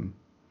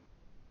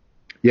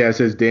 Yeah, it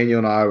says Daniel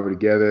and I were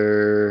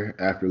together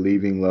after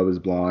leaving Love Is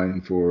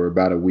Blind for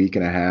about a week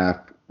and a half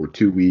or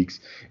 2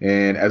 weeks,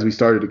 and as we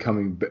started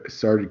coming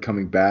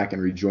back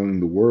and rejoining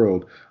the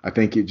world, I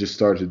think it just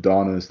started to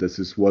dawn on us that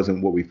this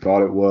wasn't what we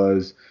thought it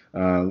was.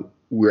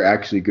 We're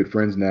actually good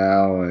friends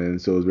now,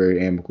 and so it was very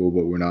amicable,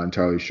 but we're not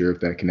entirely sure if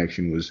that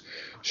connection was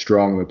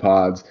strong in the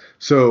pods.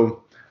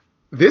 So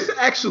this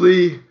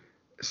actually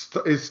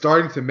is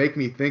starting to make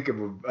me think of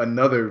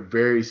another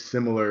very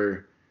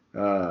similar.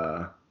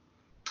 Uh,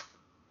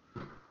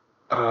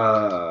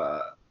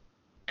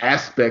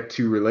 Aspect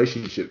to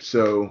relationships.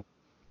 So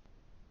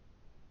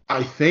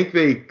I think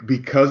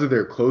because of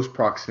their close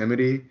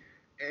proximity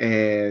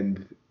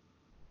and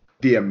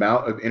the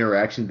amount of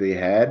interaction they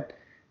had,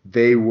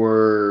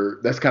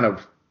 that's kind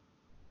of,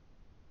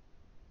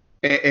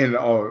 and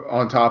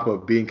on top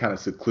of being kind of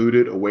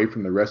secluded away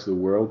from the rest of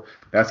the world,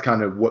 that's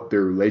kind of what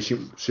their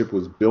relationship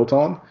was built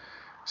on.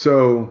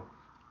 So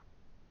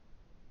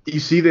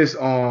you see this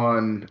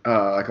on,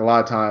 like a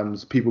lot of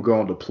times people go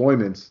on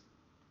deployments.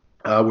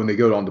 When they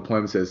go on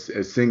deployments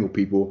as single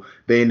people,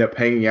 they end up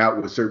hanging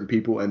out with certain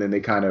people, and then they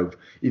kind of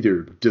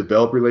either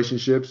develop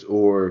relationships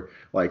or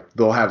like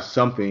they'll have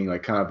something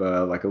like kind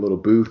of like a little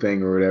boo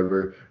thing or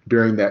whatever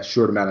during that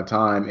short amount of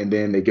time, and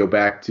then they go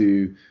back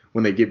to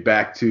when they get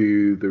back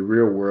to the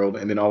real world,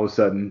 and then all of a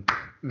sudden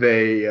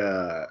they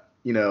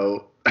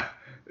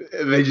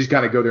they just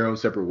kind of go their own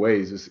separate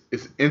ways.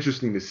 It's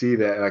interesting to see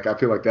that. Like I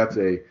feel like that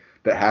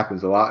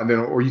happens a lot, and then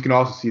or you can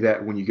also see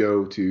that when you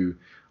go to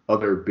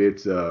other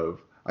bits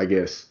of, I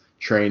guess,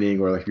 training,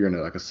 or like you're in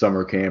like a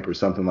summer camp or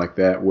something like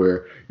that,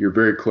 where you're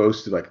very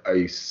close to like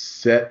a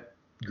set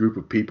group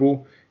of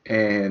people,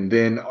 and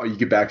then you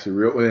get back to the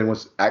real, and then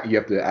once you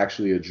have to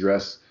actually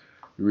address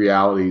the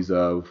realities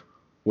of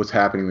what's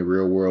happening in the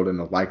real world and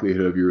the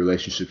likelihood of your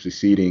relationship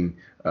succeeding,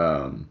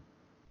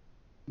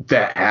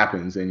 that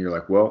happens, and you're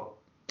like, well,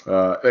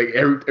 like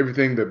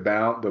everything,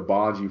 the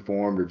bonds you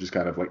formed are just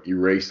kind of like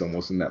erased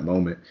almost in that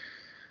moment.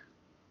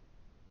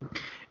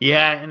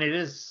 Yeah, and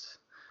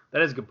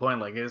that is a good point.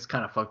 Like it is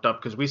kind of fucked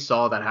up because we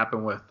saw that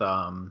happen with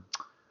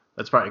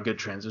that's probably a good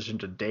transition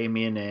to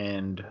Damien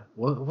and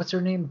what's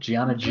her name?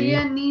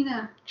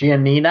 Giannina.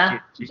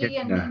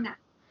 Giannina.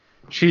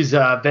 She's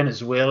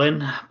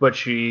Venezuelan, but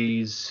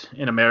she's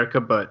in America.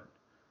 But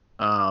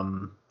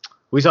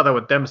we saw that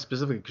with them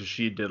specifically because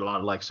she did a lot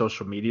of like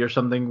social media or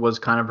something was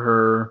kind of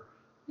her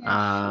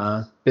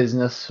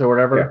business or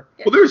whatever.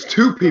 Yeah. Well, there's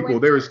two people.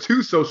 There was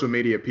two social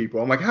media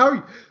people. I'm like,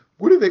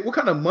 what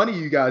kind of money are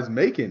you guys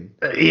making?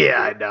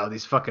 Yeah, I know,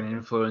 these fucking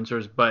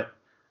influencers, but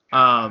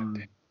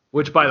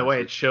which by the way,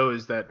 it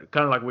shows that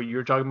kind of like what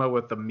you're talking about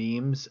with the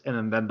memes,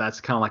 and then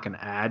that's kind of like an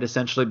ad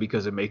essentially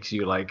because it makes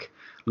you like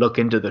look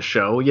into the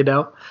show,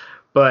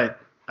 But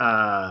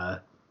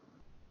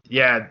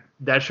yeah,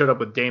 that showed up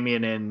with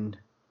Damien and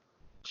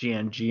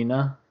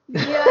Giangina.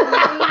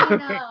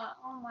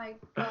 Oh my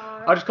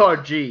god. I'll just call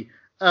her G.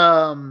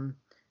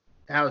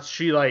 How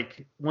she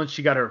like once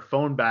she got her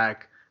phone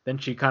back, then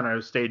she kind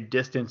of stayed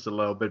distanced a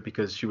little bit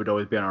because she would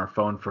always be on her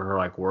phone for her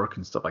like work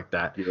and stuff like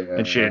that. Yeah.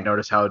 And she didn't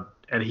notice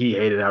and he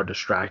hated how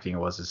distracting it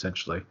was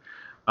essentially.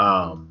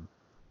 And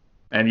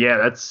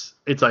yeah, it's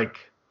like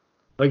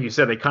you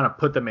said, they kind of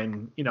put them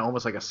in,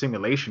 almost like a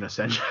simulation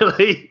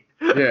essentially.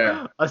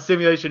 Yeah. A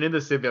simulation in the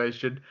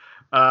simulation.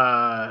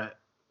 And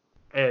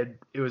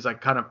it was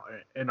like kind of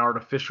an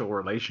artificial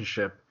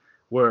relationship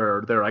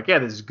where they're like, yeah,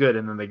 this is good.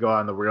 And then they go out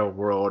in the real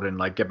world and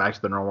like get back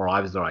to their normal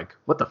lives. They're like,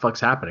 what the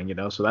fuck's happening?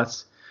 So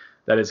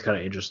that is kind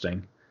of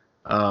interesting.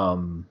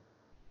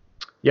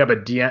 Yeah,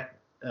 but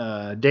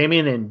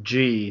Damien and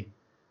G,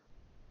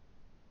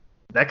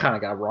 that kind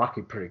of got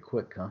rocky pretty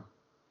quick, huh?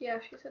 Yeah,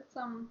 she said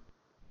some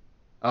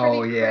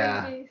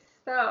crazy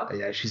stuff.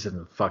 Yeah, she said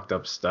some fucked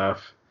up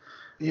stuff.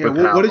 Yeah,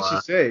 what did she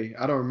say?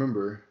 I don't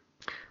remember.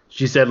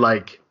 She said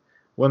like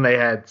when they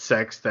had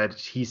sex that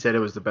he said it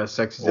was the best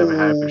sex he's ever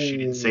had, but she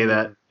didn't say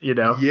that,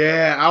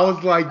 Yeah, I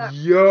was like,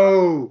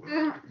 yo,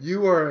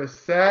 you are a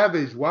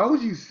savage. Why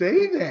would you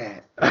say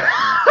that?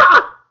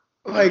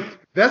 Like,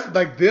 that's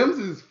like them's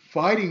is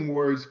fighting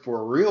words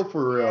for real.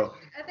 Yeah,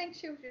 I think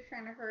she was just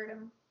trying to hurt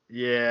him.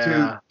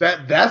 Yeah.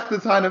 That's the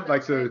kind of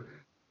like, so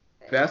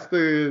that's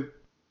the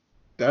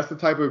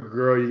type of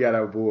girl you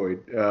gotta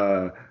avoid.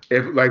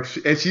 If like,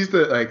 and she's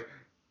the like,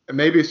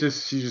 maybe it's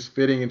just she's just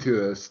fitting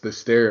into the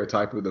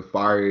stereotype of the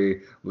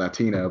fiery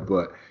Latina,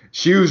 but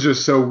she was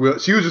just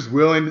she was just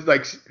willing,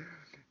 like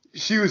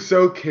she was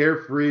so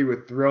carefree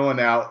with throwing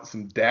out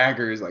some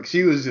daggers, like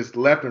she was just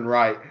left and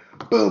right,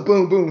 boom,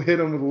 boom, boom, hit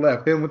him with the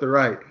left, hit him with the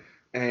right,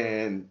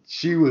 and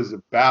she was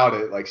about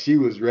it, like she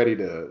was ready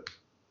to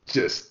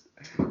just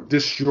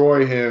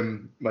destroy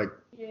him like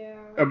Yeah.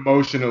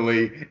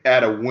 emotionally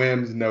at a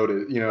whim's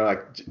notice,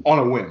 like on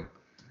a whim.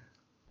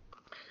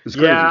 It's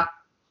Yeah, crazy.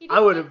 He I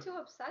didn't would've- get too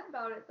upset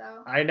about it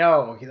though. I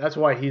know. That's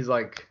why he's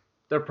like,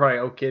 they're probably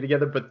okay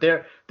together. But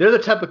they're the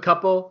type of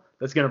couple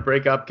that's gonna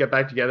break up, get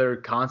back together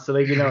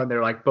constantly, and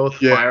they're like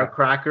both Yeah.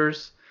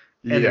 firecrackers,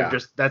 and they're Yeah.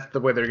 that's the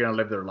way they're gonna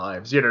live their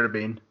lives. You know what I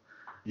mean?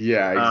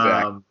 Yeah,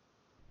 exactly.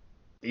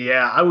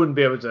 Yeah, I wouldn't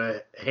be able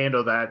to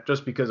handle that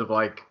just because of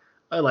like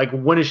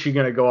when is she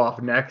gonna go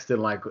off next?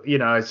 And like,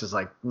 it's just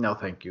like, no,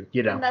 thank you.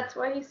 And that's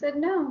why he said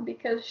no,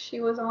 because she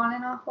was on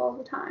and off all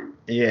the time.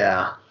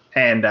 Yeah.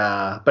 And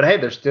but hey,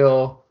 they're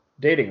still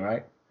dating,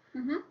 right?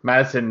 Mm-hmm.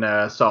 Madison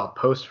saw a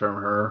post from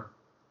her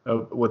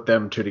with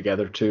them two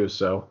together too,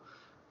 so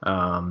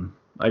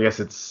I guess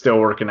it's still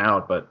working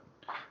out, but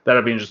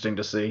that'll be interesting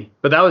to see.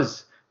 But that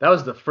was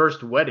the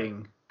first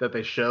wedding that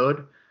they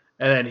showed,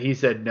 and then he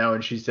said no,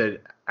 and she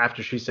said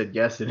after she said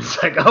yes, and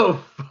it's like,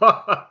 oh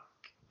fuck.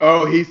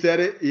 Oh, he said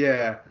it?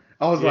 Yeah.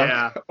 I was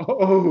Yeah. like,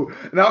 oh,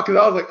 no, because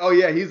I was like, oh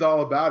yeah, he's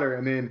all about her.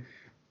 And then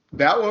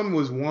that one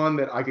was one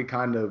that I could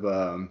kind of,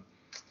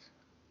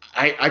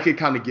 I could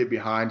kind of get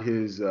behind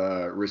his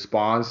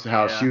response,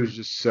 how Yeah. she was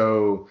just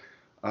so,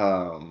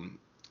 I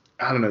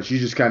don't know, she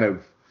just kind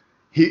of,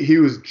 he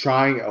was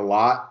trying a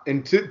lot.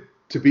 And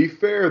to be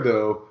fair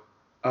though,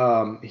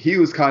 he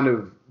was kind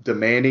of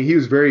demanding. He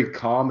was very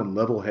calm and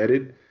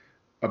level-headed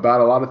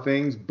about a lot of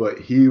things, but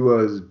he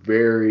was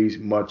very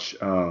much,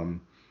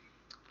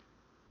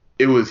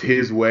 it was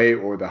his way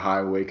or the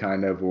highway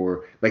kind of,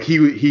 or like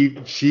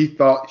she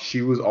thought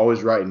she was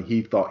always right and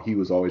he thought he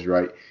was always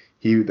right.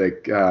 He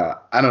like I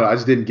don't know, I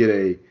just didn't get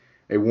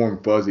a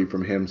warm fuzzy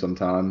from him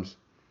sometimes.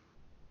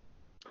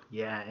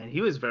 Yeah, and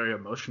he was very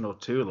emotional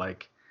too.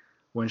 Like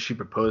when she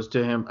proposed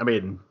to him. I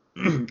mean,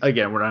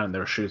 again, we're not in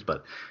their shoes,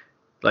 but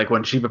like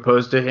when she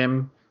proposed to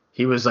him,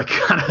 he was like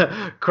kind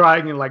of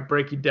crying and like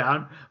breaking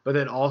down. But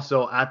then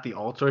also at the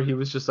altar, he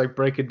was just like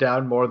breaking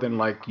down more than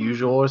like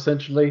usual,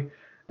 essentially.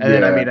 And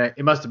then I Yeah. mean,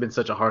 it must have been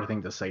such a hard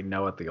thing to say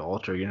no at the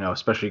altar,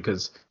 especially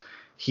because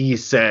he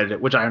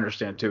said, which I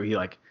understand too.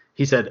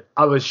 He said,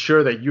 I was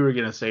sure that you were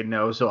gonna say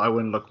no, so I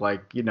wouldn't look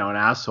like an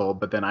asshole.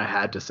 But then I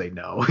had to say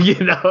no,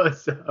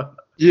 So.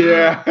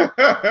 Yeah.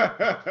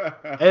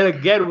 And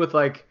again, with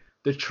like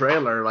the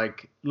trailer,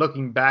 like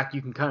looking back,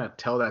 you can kind of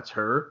tell that's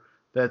her.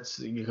 That's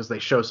because they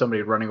show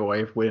somebody running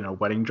away in a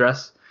wedding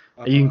dress.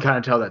 And you can kind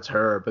of tell that's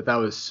her. But that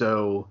was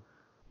so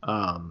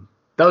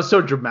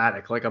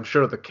dramatic. Like I'm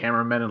sure the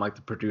cameramen and like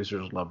the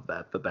producers loved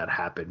that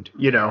happened.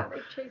 Yeah,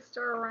 they chased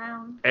her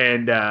around.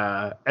 And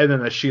then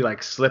that she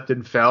like slipped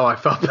and fell. I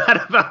felt bad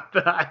about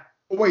that.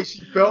 Wait,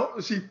 she fell?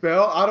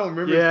 I don't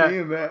remember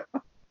seeing that.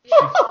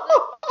 Yeah, she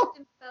slipped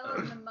and fell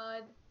in the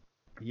mud.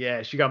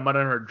 Yeah, she got mud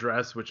on her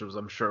dress, which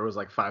I'm sure was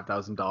like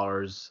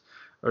 $5,000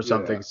 or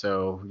something. Yeah.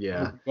 So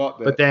yeah, Bought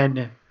that. but then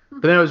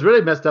it was really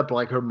messed up.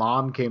 Like her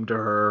mom came to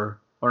her,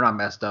 or not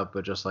messed up,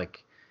 but just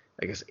like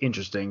I guess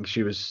interesting.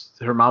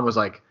 Her mom was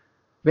like,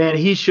 "Man,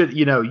 you should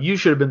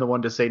have been the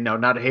one to say no,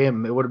 not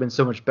him. It would have been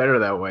so much better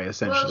that way."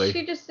 Essentially. Well,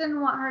 she just didn't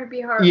want her to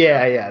be heartbroken.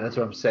 Yeah, that's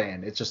what I'm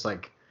saying. It's just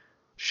like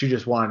she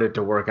just wanted it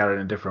to work out in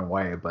a different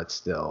way, but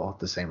still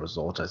the same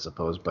result, I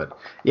suppose. But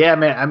yeah,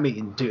 man, I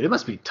mean, dude, it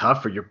must be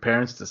tough for your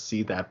parents to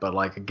see that. But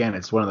like, again,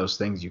 it's one of those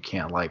things you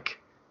can't like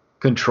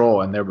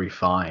control, and they'll be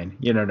fine.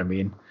 You know what I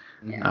mean?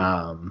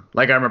 Yeah.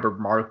 Like I remember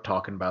Mark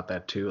talking about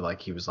that too. Like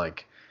he was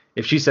like,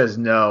 if she says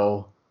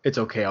no, it's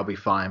okay, I'll be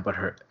fine.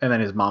 And then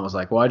his mom was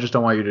like, well, I just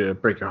don't want you to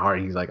break your heart.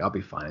 And he's like, I'll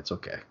be fine, it's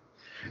okay.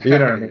 You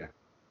know what I mean?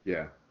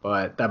 Yeah.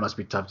 But that must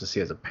be tough to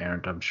see as a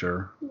parent, I'm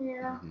sure.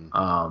 Yeah.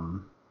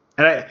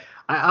 And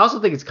I also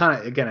think it's kind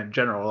of, again, in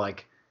general,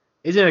 like,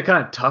 isn't it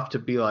kind of tough to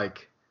be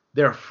like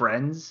their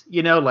friends?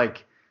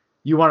 Like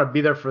you want to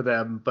be there for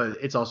them, but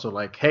it's also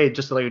like, hey,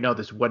 just to let you know,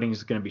 this wedding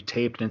is going to be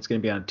taped and it's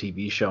going to be on a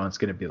TV show and it's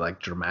going to be like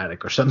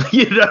dramatic or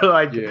something.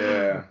 Like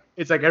Yeah.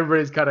 It's like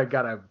everybody's kind of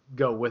got to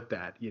go with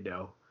that.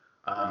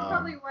 That's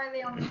probably why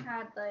they only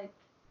had like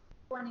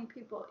 20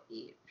 people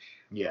each.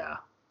 Yeah,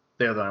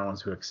 they're the only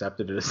ones who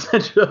accepted it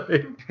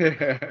essentially.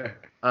 Yeah.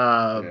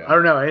 I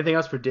don't know. Anything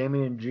else for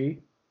Damien and G?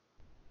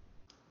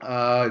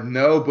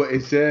 No, but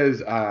it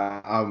says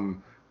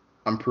I'm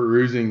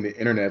perusing the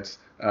internets,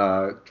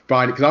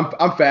 finding because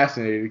I'm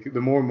fascinated.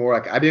 The more and more,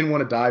 like I didn't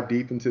want to dive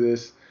deep into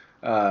this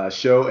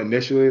show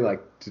initially,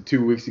 like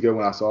 2 weeks ago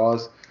when I saw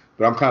us,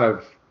 but I'm kind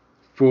of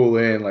full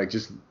in, like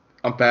just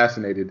I'm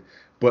fascinated.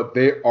 But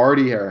they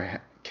already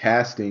are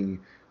casting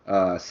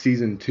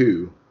season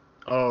 2.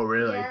 Oh,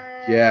 really?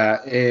 Yes. Yeah,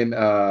 and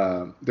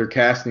they're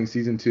casting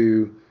season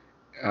 2.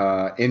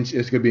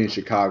 It's gonna be in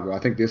Chicago. I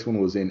think this one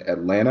was in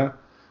Atlanta.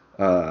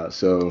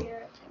 So Yeah, I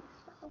think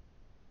so.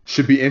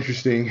 should be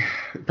interesting.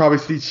 Probably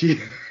see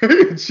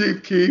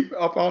Chief Keef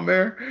up on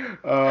there.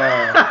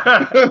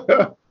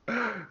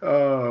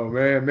 Oh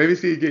man, maybe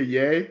see you get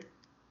Ye.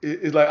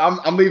 It's like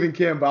I'm leaving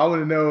Kim, but I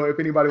want to know if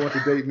anybody wants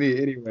to date me.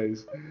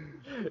 Anyways,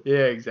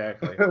 Yeah,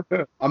 exactly.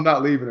 I'm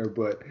not leaving her,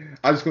 but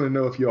I just want to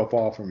know if y'all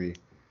fall for me.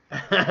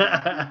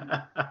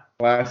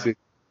 Classic.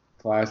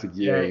 Classic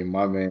Yeah, Ye,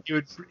 my man. he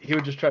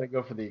would just try to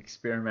go for the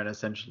experiment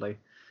essentially.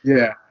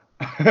 Yeah.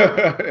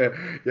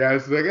 Yeah,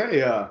 it's like,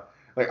 hey,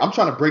 like I'm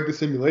trying to break the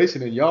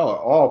simulation and y'all are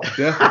all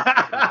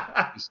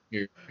definitely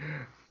here.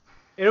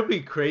 It'll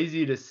be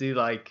crazy to see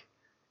like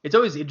it's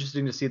always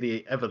interesting to see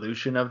the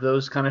evolution of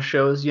those kind of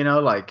shows,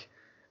 like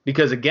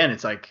because again,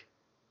 it's like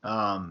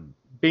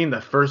being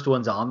the first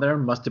ones on there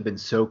must have been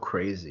so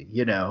crazy.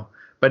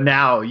 But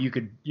now you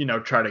could,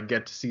 try to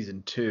get to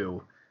season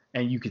 2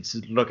 and you could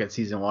look at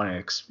season 1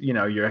 and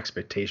your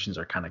expectations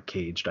are kind of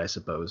caged, I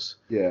suppose.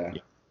 Yeah.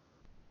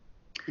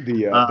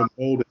 Yeah. The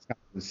mold is kind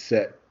of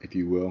set, if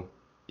you will.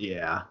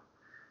 Yeah.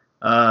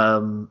 I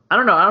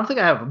don't know. I don't think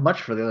I have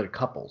much for the other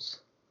couples.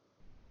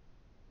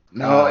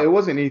 No, it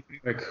wasn't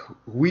anything like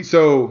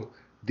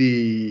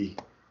the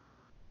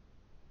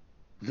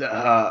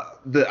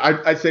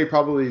I'd say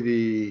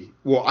probably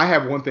I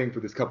have one thing for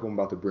this couple I'm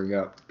about to bring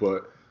up,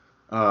 but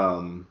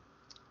um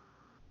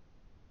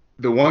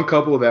the one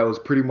couple that was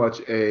pretty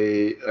much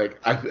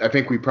I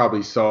think we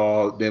probably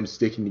saw them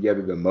sticking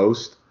together the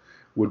most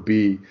would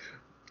be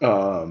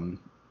um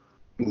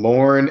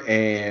Lauren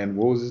and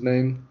what was his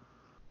name?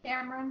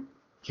 Lauren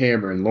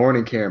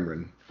and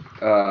Cameron.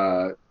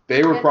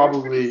 They were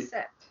probably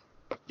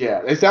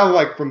yeah. It sounded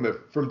like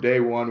from day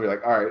one we're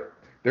like, all right,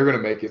 they're gonna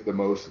make it the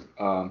most.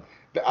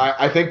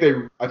 I think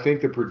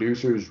the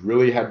producers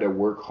really had to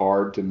work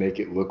hard to make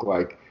it look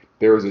like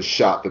there was a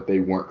shot that they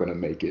weren't gonna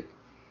make it.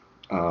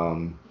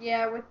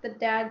 Yeah, with the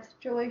dad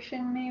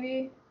situation,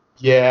 maybe.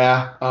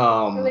 Yeah.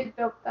 So they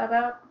built that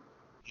up.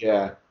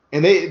 Yeah,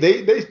 and they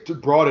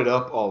brought it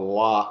up a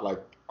lot.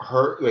 Like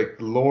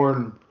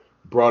Lauren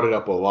brought it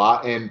up a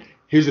lot. And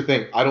here's the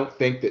thing: I don't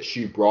think that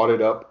she brought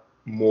it up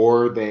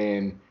more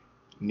than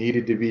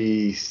needed to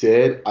be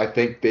said. I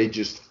think they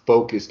just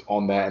focused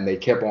on that and they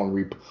kept on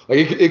like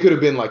it could have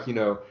been like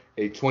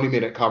a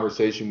 20-minute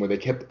conversation where they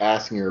kept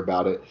asking her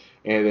about it,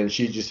 and then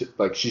she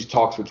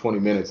talks for 20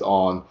 minutes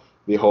on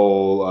the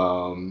whole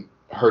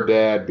her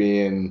dad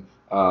being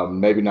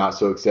maybe not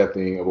so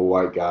accepting of a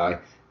white guy.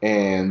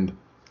 And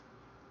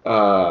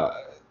uh,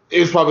 it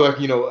was probably like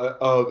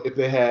if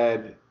they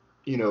had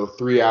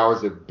 3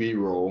 hours of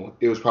B-roll,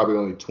 it was probably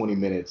only 20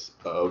 minutes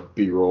of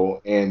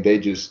B-roll, and they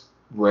just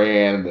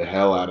ran the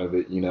hell out of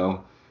it.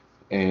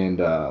 And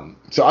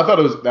so I thought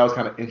that was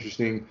kind of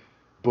interesting.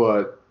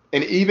 But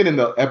and even in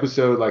the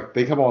episode, like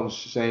they come on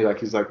saying like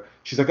she's like,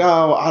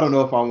 oh, I don't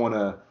know if I want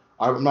to.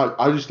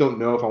 I just don't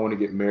know if I want to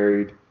get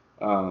married.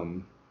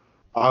 I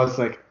was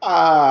like,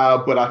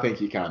 but I think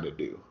you kind of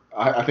do.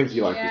 I think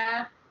you like it.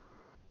 Yeah.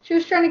 She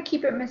was trying to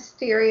keep it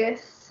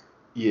mysterious.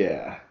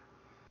 Yeah.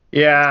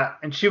 Yeah,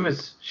 and she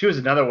was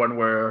another one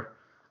where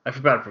I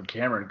feel bad for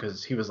Cameron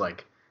because he was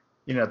like,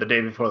 the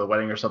day before the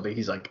wedding or something,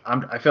 he's like,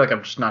 I feel like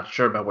I'm just not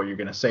sure about what you're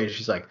gonna say.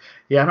 She's like,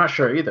 yeah, I'm not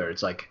sure either.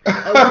 It's like,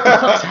 oh, what the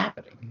fuck's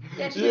happening?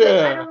 Yeah, she's like,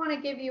 I don't want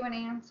to give you an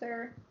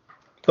answer.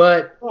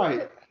 But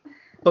Right.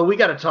 But we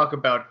got to talk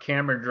about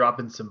Cameron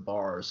dropping some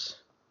bars.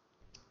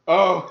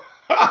 Oh.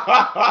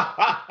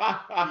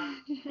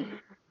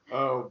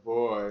 Oh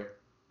boy.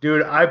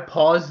 Dude, I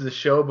paused the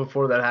show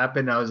before that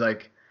happened. I was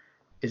like,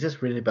 "Is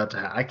this really about to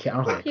happen? I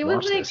don't think I can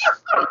watch this."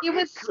 He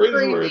was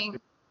screaming.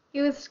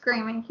 He was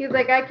screaming. He was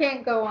like, "I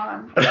can't go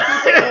on."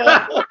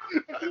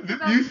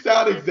 You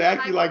sound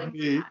exactly like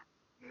me.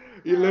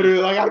 You're literally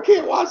like, "I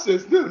can't watch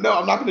this." No,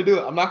 I'm not gonna do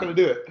it. I'm not gonna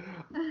do it.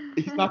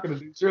 He's not gonna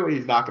do. Surely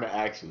he's not gonna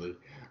actually.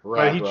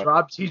 Right.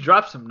 He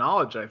dropped some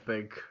knowledge, I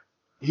think.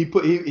 He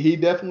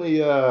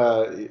definitely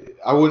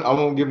I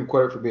won't give him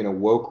credit for being a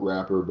woke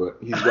rapper, but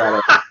he's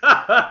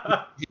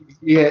got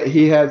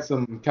he had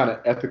some kind of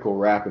ethical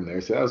rap in there,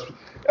 so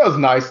that was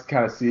nice to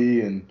kind of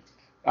see. And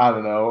I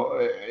don't know,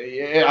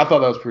 I thought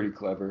that was pretty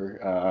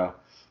clever.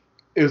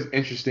 It was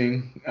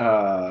interesting.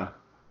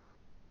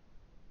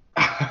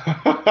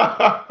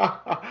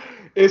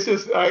 It's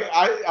just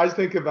I just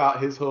think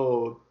about his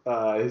whole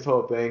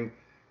thing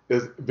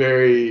is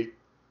very,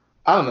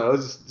 I don't know,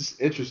 it's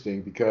just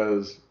interesting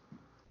because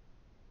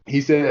he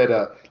said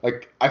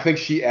like I think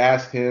she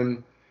asked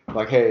him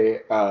like, hey,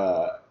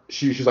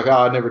 she's like, oh,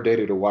 I never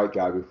dated a white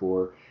guy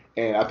before,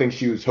 and I think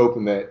she was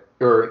hoping that,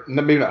 or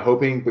maybe not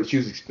hoping, but she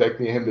was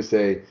expecting him to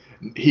say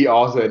he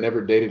also had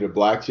never dated a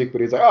black chick, but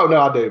he's like, oh no,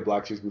 I dated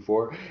black chicks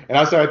before. And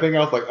I started thinking,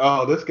 I was like,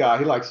 oh, this guy,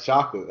 he likes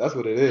chocolate, that's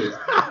what it is.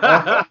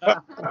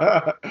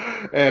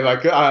 And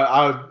like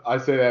I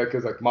say that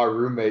because like my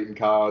roommate in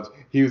college,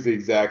 he was the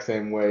exact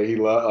same way. He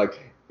loved like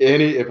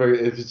if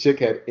a chick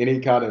had any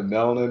kind of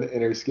melanin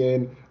in her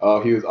skin,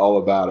 oh, he was all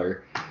about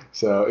her.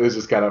 So it was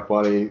just kind of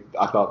funny.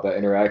 I thought that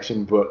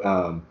interaction, but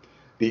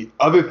the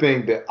other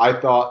thing that I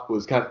thought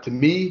was kind of, to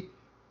me,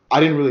 I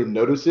didn't really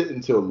notice it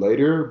until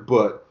later,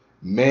 but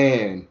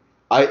man,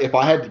 if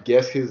I had to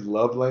guess his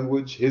love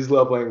language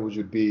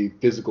would be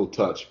physical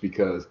touch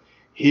because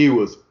he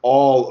was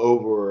all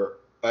over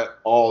at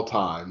all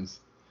times.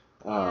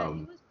 Yeah,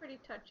 he was pretty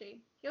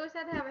touchy. He always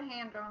had to have a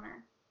hand on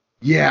her.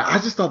 Yeah, I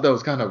just thought that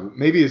was kind of,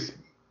 maybe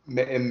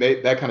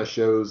that kind of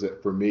shows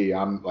that for me,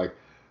 I'm like,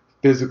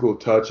 physical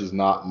touch is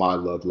not my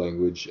love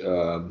language.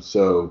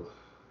 So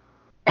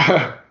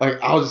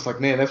like I was just like,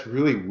 man, that's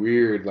really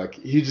weird. Like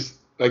he just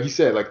like you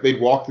said, like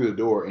they'd walk through the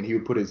door and he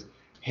would put his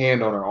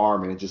hand on her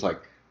arm and it just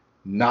like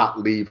not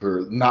leave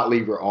her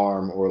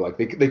arm, or like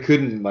they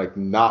couldn't like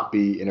not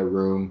be in a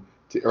room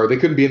or they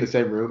couldn't be in the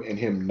same room and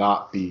him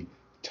not be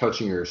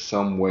touching her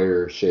some way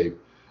or shape.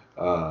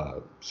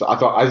 So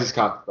I just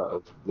kind of thought it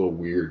was a little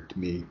weird to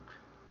me.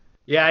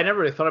 Yeah, I never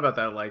really thought about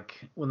that.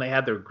 Like when they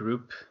had their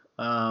group,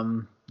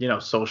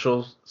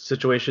 social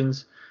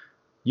situations,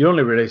 you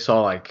only really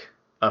saw like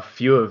a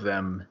few of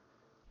them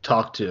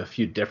talk to a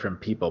few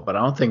different people. But I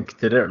don't think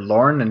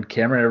Lauren and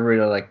Cameron ever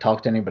really like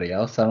talk to anybody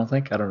else. I don't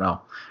think. I don't know.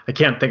 I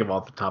can't think of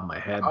off the top of my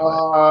head.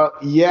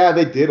 But Yeah,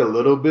 they did a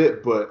little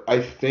bit, but I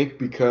think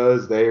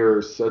because they are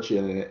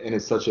and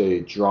it's such a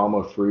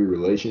drama-free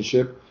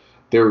relationship,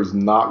 there was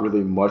not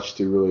really much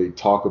to really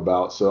talk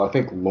about. So I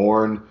think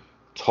Lauren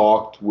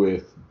talked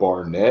with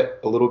Barnett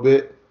a little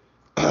bit.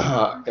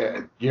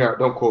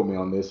 Don't quote me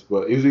on this,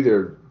 but it was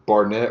either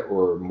Barnett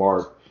or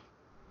Mark,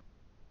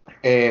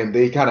 and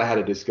they kind of had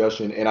a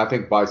discussion, and I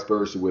think vice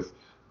versa with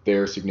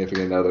their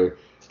significant other.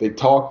 They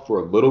talked for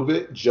a little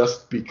bit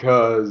just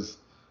because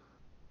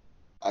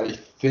I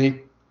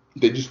think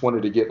they just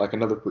wanted to get like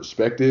another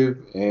perspective,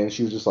 and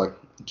she was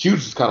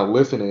just kind of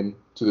listening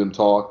to them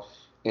talk,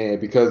 and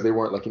because they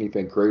weren't like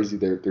anything crazy,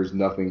 there's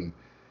nothing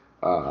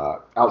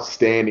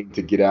outstanding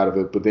to get out of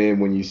it. But then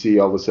when you see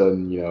all of a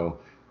sudden,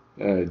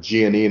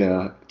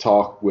 Giannina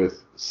talk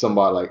with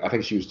somebody, like I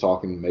think she was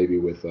talking maybe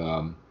with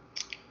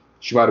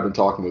she might have been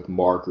talking with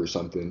Mark or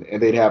something,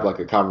 and they'd have like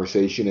a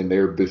conversation, and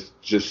they're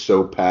just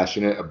so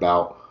passionate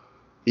about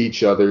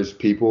each other's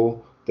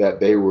people that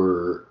they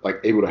were like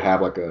able to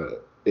have like a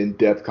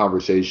in-depth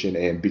conversation.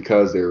 And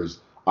because there was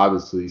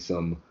obviously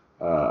some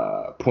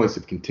points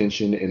of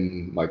contention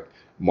in like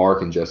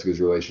Mark and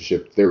Jessica's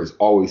relationship, there's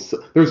always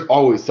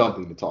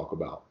something to talk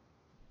about.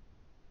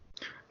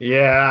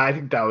 yeah, I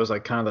think that was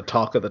like kind of the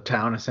talk of the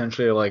town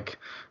essentially. Like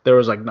there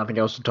was like nothing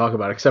else to talk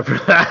about except for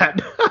that.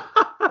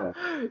 Yeah,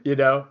 you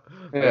know,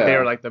 like they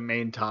were yeah, like the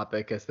main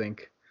topic, I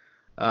think.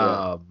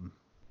 yeah. Um,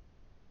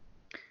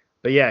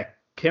 but yeah,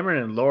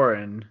 Cameron and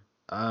Lauren.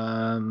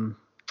 Um,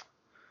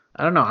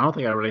 I don't know. I don't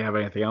think I really have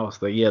anything else.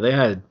 They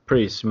had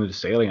pretty smooth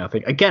sailing. I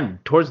think again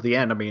towards the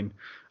end. I mean,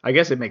 I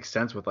guess it makes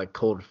sense with like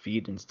cold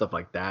feet and stuff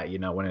like that.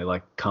 When it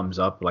like comes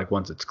up, like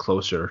once it's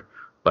closer.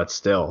 But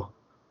still,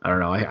 I don't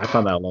know. I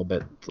found that a little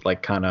bit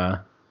like kind of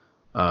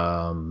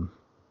um,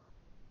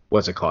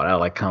 what's it called?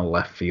 Out like kind of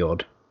left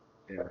field.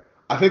 Yeah.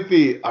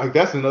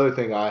 That's another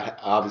thing I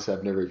obviously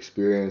I've never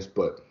experienced,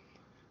 but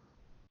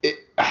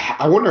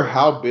I wonder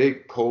how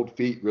big cold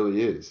feet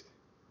really is.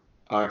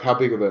 Like how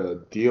big of a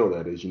deal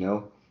that is,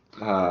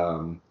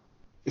 I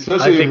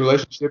especially in think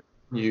relationships.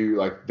 You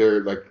like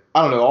they're like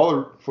I don't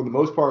know for the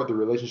most part the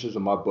relationships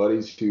of my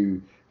buddies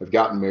who have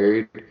gotten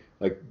married,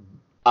 like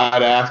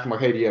I'd ask them like,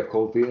 hey, do you have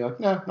cold feet? And they're like,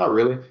 no, not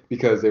really,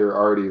 because they're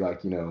already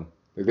like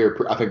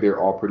I think they're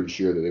all pretty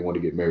sure that they want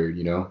to get married.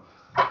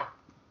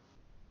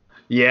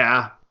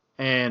 yeah,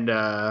 and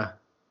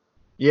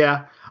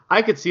yeah,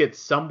 I could see it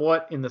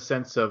somewhat in the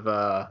sense of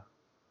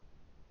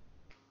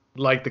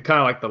like the kind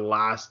of like the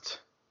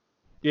last,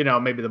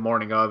 maybe the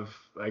morning of,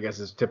 I guess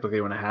is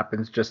typically when it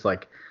happens, just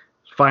like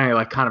finally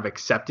like kind of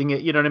accepting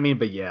it, you know what I mean?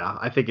 But yeah,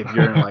 I think if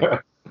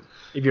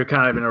you're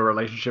kind of in a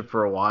relationship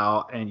for a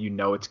while and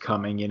it's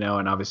coming,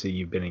 and obviously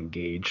you've been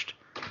engaged,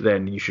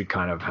 then you should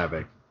kind of have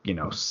it,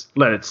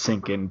 let it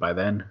sink in by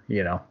then.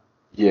 Yeah.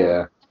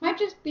 It might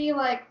just be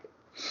like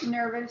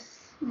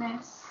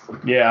nervousness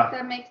Yeah.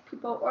 that makes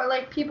people, or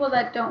like people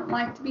that don't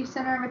like to be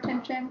center of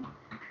attention.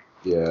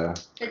 Yeah.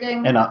 They're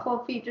getting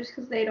cold feet just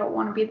because they don't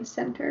want to be the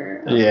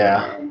center.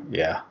 Yeah.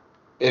 Yeah.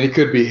 And it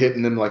could be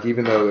hitting them like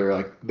even though they're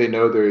like they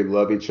know they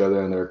love each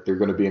other and they're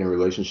going to be in a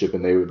relationship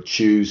and they would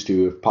choose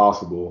to, if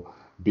possible,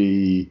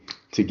 be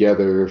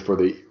together for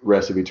the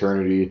rest of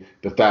eternity.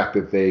 The fact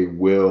that they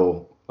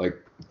will like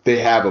they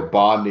have a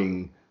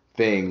bonding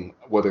thing,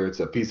 whether it's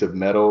a piece of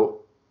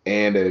metal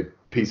and a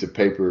piece of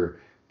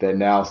paper that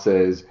now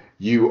says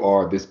you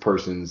are this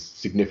person's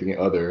significant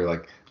other.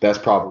 Like that's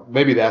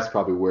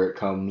probably where it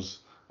comes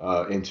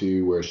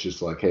into where it's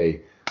just like,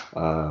 hey.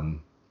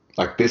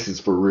 Like this is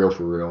for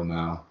real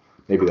now.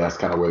 Maybe that's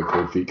kind of where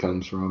cold feet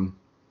comes from.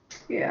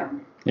 Yeah.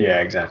 Yeah,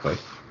 exactly.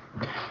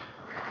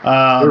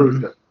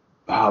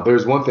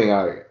 There's one thing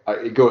I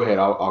go ahead.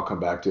 I'll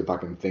come back to if I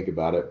can think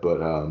about it.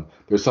 But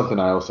there's something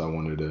else I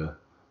wanted to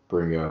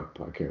bring up.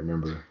 I can't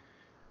remember.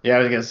 Yeah, I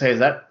was gonna say, is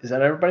that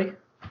everybody?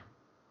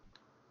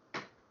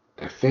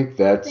 I think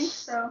that's. I think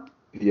so.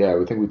 Yeah,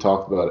 we think we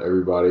talked about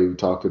everybody. We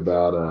talked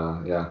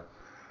about yeah.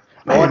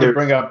 I wanted to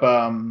bring up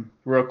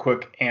real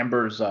quick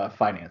Amber's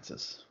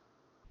finances.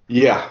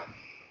 Yeah.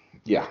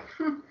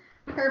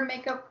 Her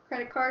makeup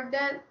credit card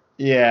debt.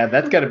 Yeah,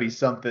 that's got to be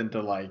something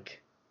to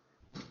like.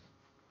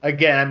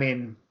 Again, I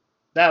mean,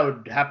 that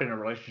would happen in a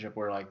relationship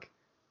where like,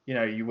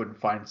 you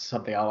wouldn't find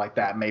something out like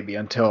that maybe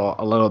until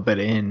a little bit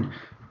in,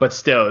 but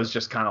still, it's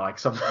just kind of like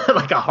something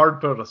like a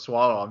hard pill to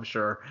swallow, I'm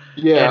sure.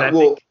 Yeah.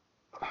 And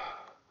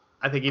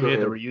I think even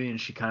at the reunion,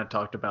 she kind of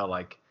talked about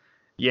like,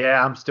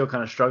 yeah, I'm still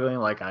kind of struggling.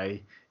 Like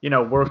I,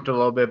 worked a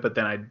little bit, but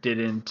then I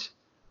didn't.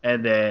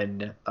 And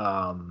then,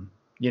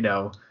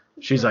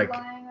 she's like,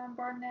 relying on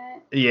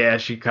Barnett. yeah,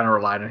 she kind of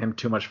relied on him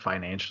too much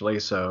financially.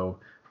 So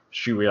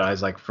she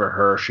realized like for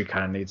her, she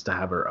kind of needs to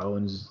have her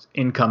own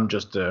income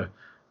just to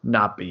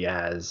not be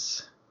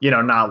as,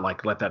 not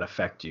like let that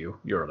affect your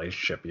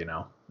relationship,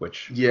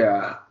 which.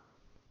 Yeah.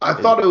 I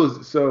thought it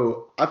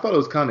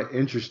was kind of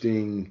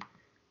interesting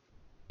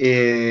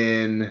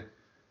in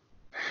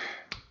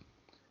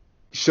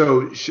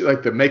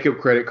like the makeup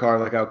credit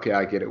card, like, okay,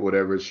 I get it,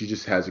 whatever. She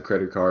just has a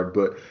credit card.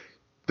 But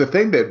the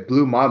thing that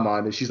blew my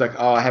mind is she's like,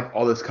 oh, I have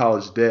all this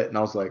college debt. And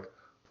I was like,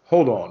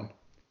 hold on.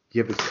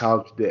 You have this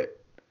college debt.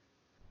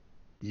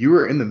 You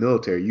were in the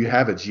military. You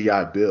have a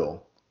GI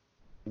Bill.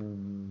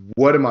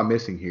 What am I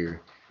missing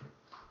here?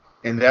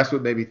 And that's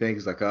what made me think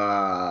is like,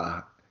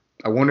 I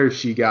wonder if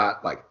she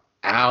got like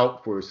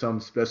out for some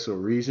special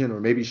reason, or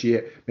maybe she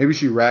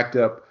racked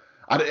up.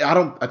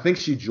 I think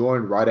she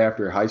joined right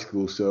after high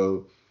school,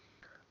 so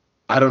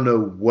I don't know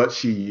what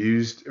she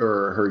used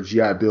or her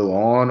GI Bill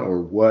on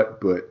or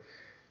what, but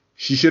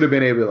she should have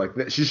been able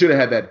to she should have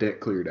had that debt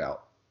cleared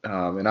out.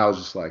 And I was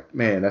just like,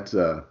 man, that's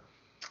a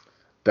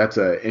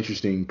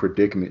interesting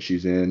predicament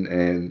she's in,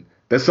 and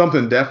that's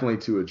something definitely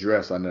to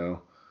address. I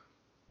know.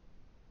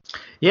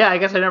 Yeah, I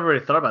guess I never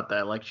really thought about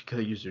that. Like she could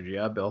have used her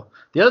GI Bill.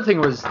 The other thing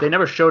was they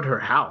never showed her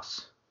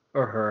house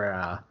or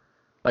her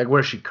like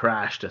where she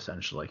crashed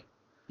essentially.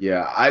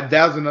 Yeah,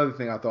 that was another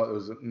thing I thought it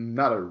was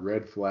not a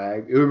red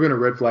flag. It would have been a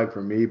red flag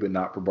for me, but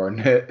not for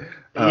Barnett.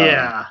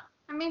 Yeah.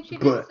 I mean, she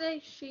did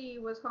say she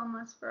was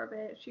homeless for a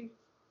bit. She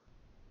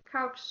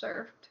couch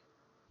surfed.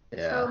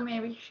 Yeah. So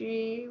maybe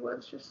she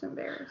was just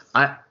embarrassed.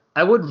 I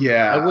would.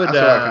 Yeah, I would. That's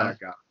what I kind of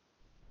got.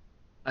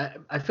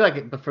 I feel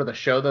like but for the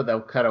show though,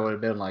 that kind of would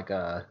have been like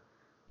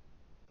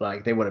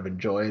they would have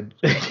enjoyed,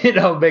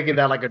 making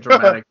that like a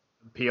dramatic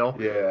appeal.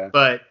 Yeah.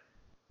 But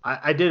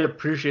I did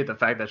appreciate the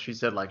fact that she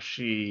said like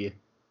she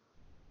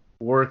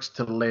works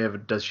to live,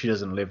 she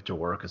doesn't live to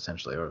work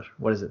essentially, or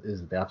what is it?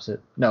 Is it the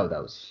opposite? No,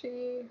 that was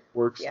she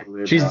works to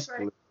live. She's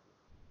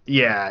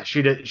yeah,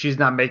 she's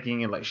not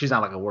making it like she's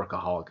not like a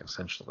workaholic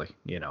essentially,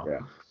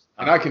 Yeah,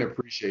 and I can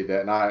appreciate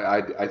that, and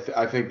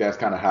I think that's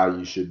kind of how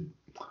you should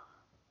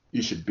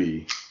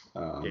be.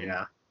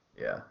 Yeah,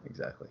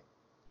 exactly.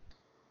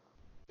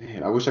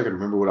 Man, I wish I could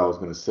remember what I was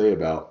going to say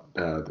about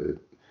it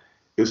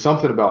was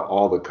something about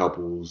all the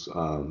couples.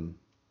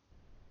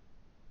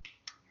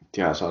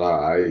 Gosh,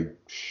 I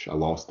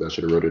lost that. I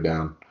should have wrote it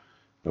down.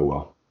 Oh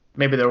well.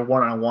 Maybe they're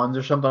one-on-ones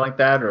or something like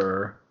that,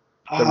 or.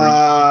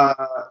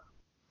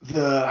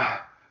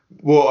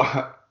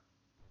 Well,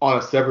 on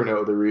a separate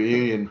note, the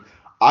reunion.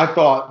 I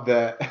thought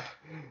that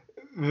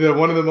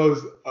one of the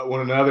most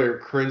another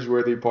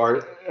cringeworthy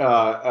part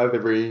of the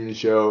reunion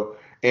show,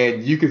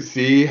 and you could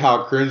see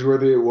how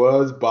cringeworthy it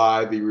was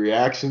by the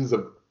reactions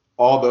of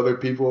all the other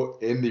people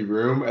in the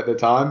room at the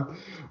time,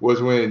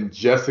 was when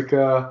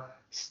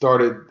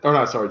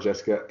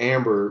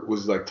Amber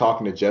was like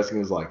talking to Jessica and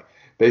was like,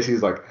 basically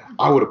is like,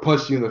 I would have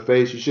punched you in the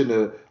face. You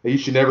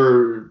should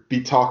never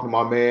be talking to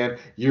my man.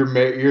 You're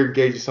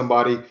engaged to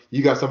somebody.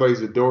 You got somebody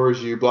who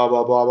adores you, blah,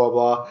 blah, blah, blah,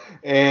 blah.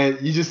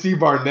 And you just see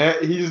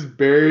Barnett, he just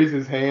buries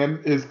his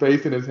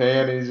face in his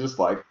hand, and he's just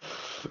like,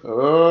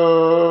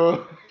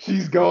 oh,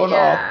 she's going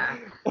off.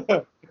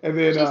 And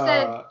then she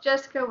said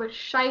Jessica was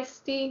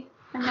shiesty.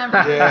 I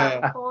never heard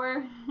that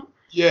before.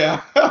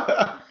 Yeah.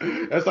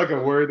 That's like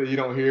a word that you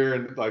don't hear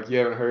and like you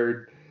haven't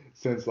heard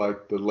since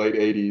like the late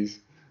 80s.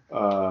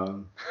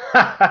 But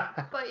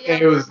yeah,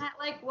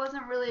 Matt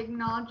wasn't really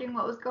acknowledging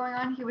what was going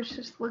on. He was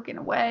just looking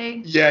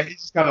away. Yeah, he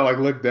just kind of like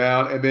looked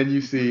down, and then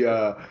you see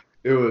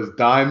it was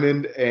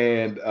Diamond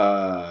and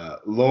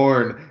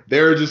Lauren. They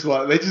were just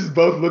like, they just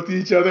both looked at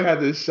each other, had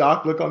this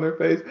shocked look on their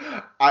face.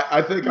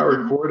 I think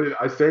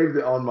I saved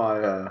it on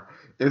my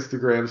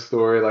Instagram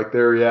story, like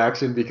their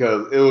reaction,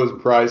 because it was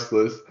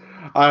priceless.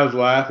 I was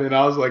laughing.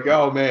 I was like,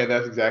 oh man,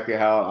 that's exactly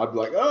how I'd be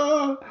like,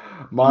 oh,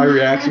 my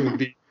reaction would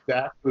be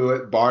exactly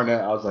what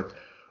Barnett. I was like,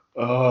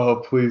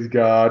 oh, please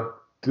God,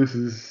 this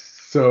is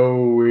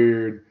so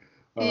weird.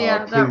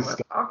 Yeah, that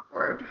was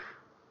awkward.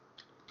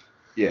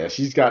 Yeah,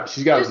 she's got.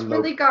 Just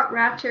really got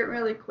ratchet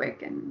really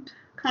quick and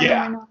kind of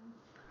went on.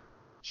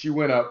 She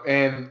went up,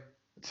 and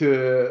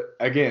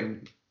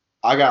again,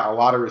 I got a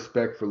lot of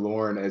respect for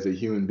Lauren as a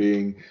human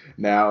being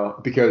now,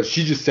 because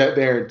she just sat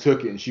there and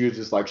took it, and she was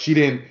just like, she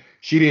didn't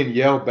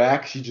yell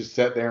back. She just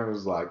sat there and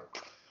was like,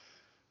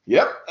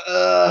 yep,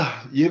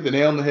 you hit the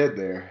nail on the head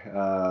there.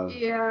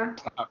 Yeah.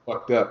 I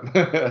fucked up.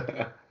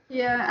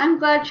 Yeah, I'm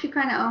glad she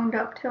kind of owned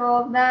up to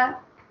all of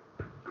that.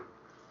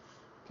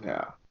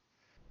 Yeah.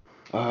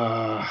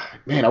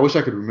 Man, I wish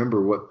I could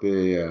remember what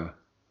the.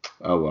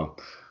 Oh well.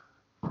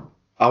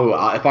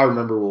 If I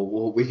remember,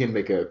 we can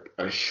make a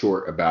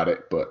short about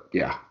it. But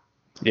yeah.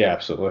 Yeah,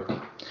 absolutely.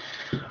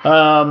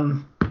 But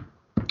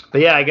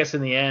yeah, I guess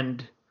in the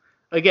end,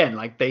 again,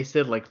 like they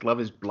said, like love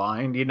is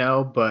blind,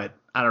 but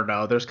I don't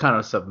know. There's kind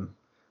of some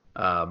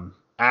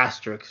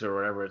asterisks or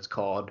whatever it's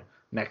called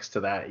next to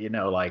that,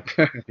 like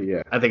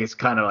Yeah. I think it's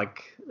kind of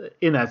like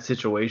in that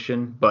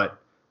situation, but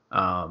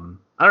I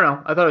don't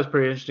know. I thought it was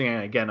pretty interesting,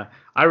 and again,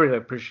 I really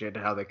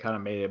appreciated how they kind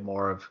of made it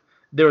more of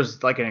there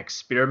was like an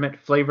experiment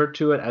flavor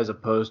to it as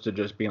opposed to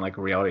just being like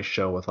a reality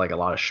show with like a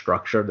lot of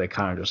structure. They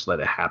kind of just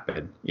let it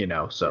happen,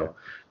 So Yeah.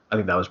 I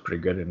think that was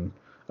pretty good, and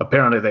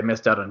apparently they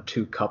missed out on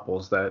two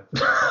couples that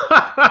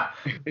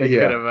they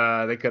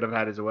could have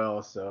had as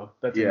well. So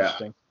that's Yeah.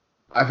 interesting.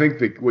 I think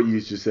that what you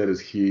just said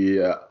is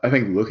key. I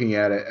think looking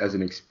at it as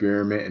an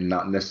experiment and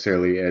not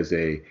necessarily as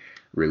a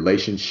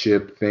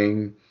relationship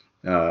thing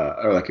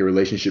or like a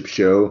relationship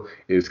show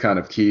is kind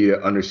of key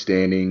to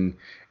understanding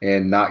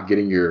and not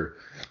getting your,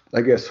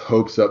 I guess,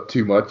 hopes up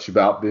too much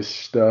about this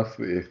stuff.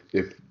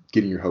 If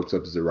getting your hopes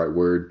up is the right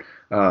word,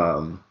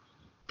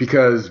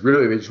 because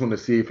really they just want to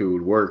see if it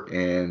would work.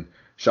 And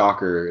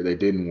shocker, they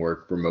didn't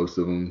work for most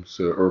of them.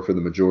 So, or for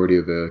the majority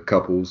of the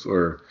couples,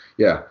 or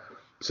yeah.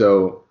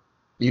 So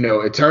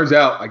it turns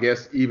out, I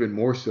guess, even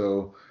more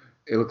so,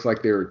 it looks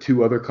like there are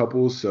two other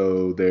couples.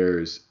 So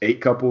there's 8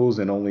 couples,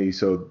 and only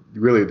so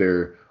really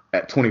they're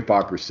at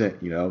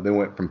 25%. They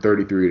went from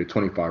 33 to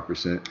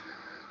 25%.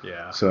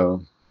 Yeah.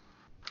 So,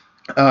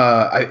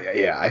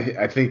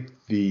 I think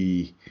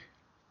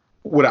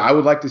what I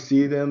would like to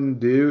see them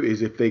do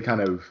is if they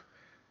kind of,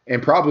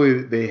 and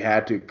probably they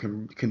had to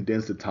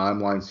condense the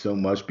timeline so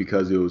much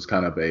because it was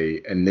kind of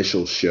a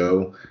initial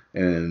show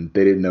and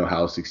they didn't know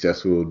how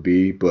successful it would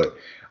be. But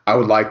I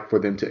would like for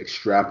them to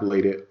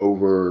extrapolate it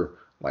over,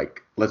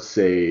 like, let's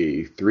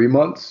say 3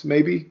 months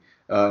maybe,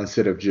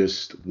 instead of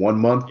just 1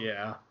 month,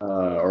 Yeah.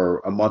 or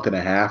a month and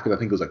a half, because I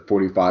think it was like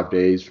 45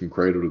 days from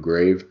cradle to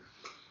grave.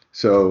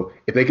 So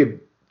if they could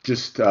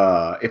just,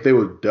 if they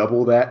would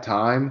double that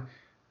time,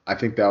 I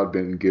think that would have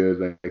been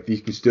good. Like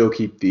you can still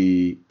keep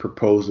the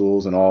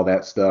proposals and all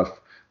that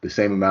stuff the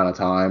same amount of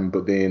time,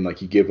 but then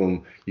like you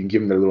can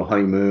give them their little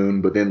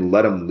honeymoon, but then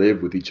let them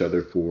live with each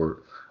other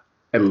for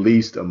at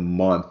least a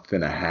month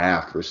and a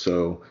half or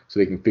so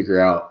they can figure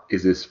out,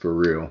 is this for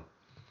real?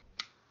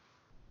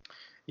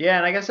 Yeah,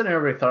 and I guess I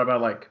never really thought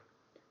about like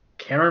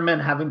cameramen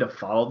having to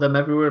follow them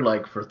everywhere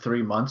like for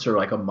 3 months or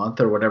like a month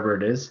or whatever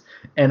it is,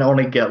 and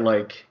only get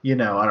like I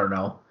don't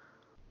know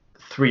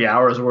 3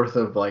 hours worth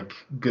of like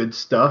good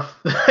stuff.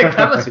 Like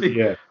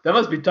Yeah. that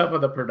must be tough on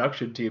the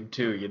production team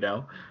too.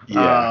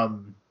 Yeah.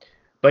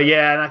 But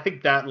yeah, and I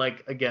think that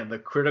like again the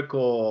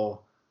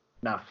critical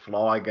not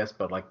flaw I guess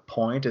but like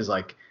point is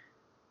like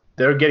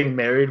they're getting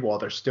married while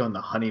they're still in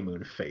the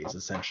honeymoon phase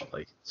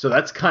essentially. So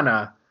that's kind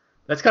of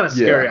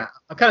scary. Yeah.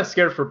 I'm kind of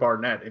scared for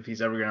Barnett if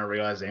he's ever gonna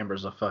realize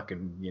Amber's a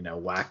fucking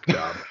whack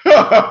job.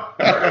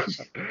 Yeah,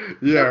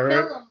 She'll right.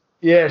 kill him.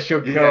 Yeah,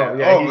 she'll Yeah. go.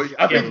 Yeah, Oh, he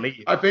I can't think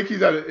leave. I think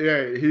he's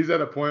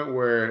at a point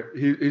where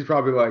he's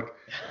probably like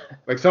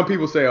some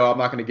people say, oh, I'm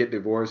not going to get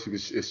divorced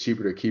because it's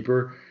cheaper to keep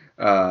her.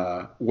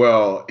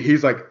 Well,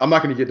 he's like, I'm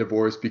not going to get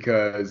divorced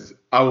because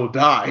I will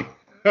die.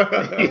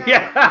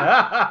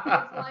 Yeah.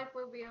 His life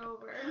will be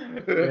over.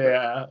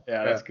 Yeah,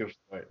 that's a good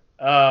point.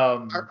 I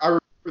remember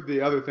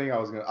the other thing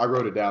I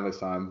wrote it down this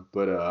time,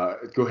 but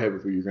go ahead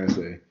with what you're gonna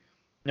say.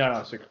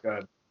 No, so go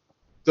ahead.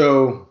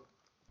 So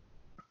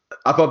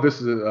I thought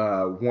this is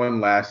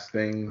one last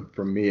thing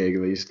from me,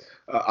 at least.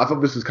 I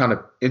thought this was kind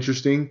of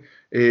interesting,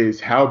 is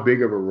how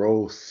big of a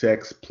role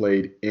sex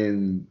played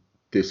in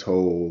this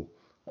whole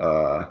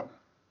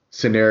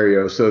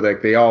scenario. So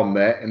like they all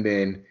met, and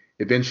then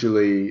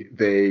eventually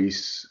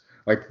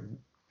like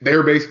they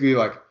were basically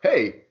like,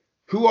 "Hey,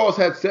 who all's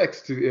had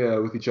sex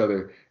with each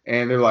other?"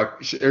 And they're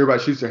like,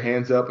 everybody shoots their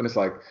hands up, and it's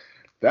like,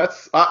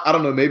 I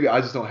don't know, maybe I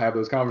just don't have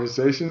those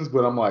conversations,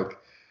 but I'm like,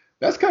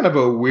 that's kind of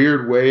a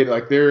weird way.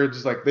 Like they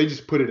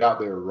just put it out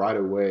there right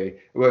away.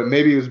 But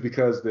maybe it was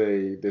because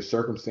the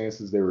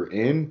circumstances they were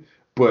in.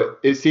 But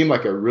it seemed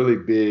like a really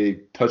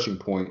big touching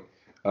point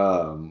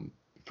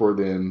for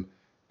them,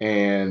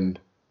 and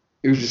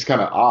it was just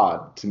kind of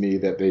odd to me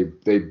that they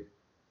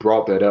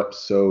brought that up.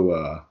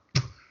 So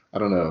I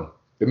don't know.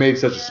 They made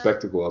such a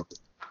spectacle of it.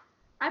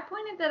 I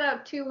pointed that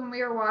out too when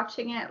we were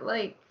watching it.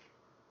 Like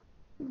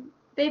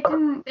they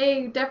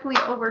definitely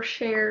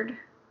overshared.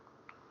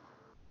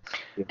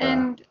 Yeah.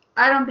 And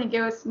I don't think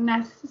it was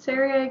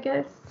necessary, I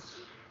guess.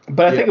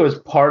 But I think it was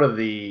part of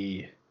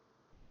the.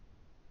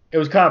 It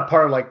was kind of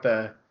part of like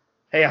the,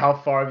 hey, how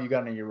far have you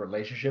gotten in your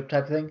relationship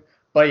type thing.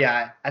 But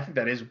yeah, I think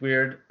that is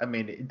weird. I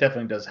mean, it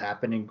definitely does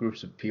happen in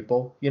groups of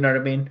people. You know what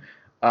I mean?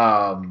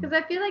 Because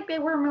I feel like they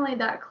weren't really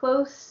that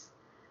close.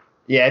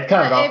 Yeah, it's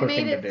kind of an But awkward it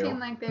thing made to it do. seem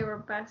like they were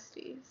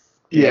besties.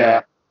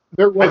 Yeah,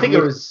 there was. I think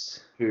it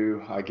was.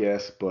 Too, I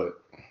guess,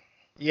 but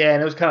Yeah,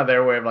 and it was kind of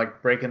their way of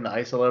like breaking the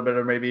ice a little bit,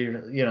 or maybe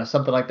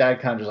something like that,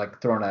 kind of just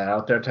like throwing that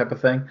out there type of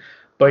thing.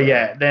 But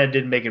yeah, then it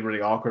did make it really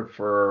awkward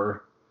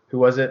for who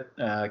was it?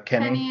 Kenny.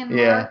 Kenny and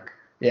yeah, Mark.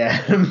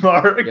 yeah,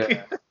 Mark.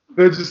 yeah,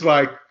 they're just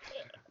like,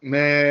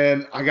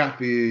 man, I got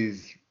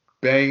these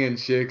banging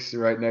chicks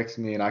right next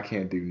to me, and I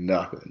can't do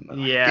nothing. Like,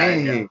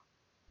 dang.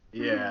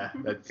 Yeah,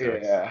 that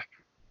sucks. Yeah,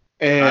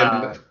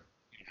 and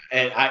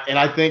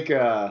I think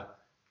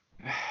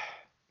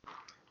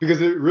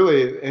because it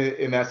really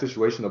in that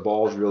situation the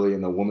ball's really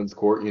in the woman's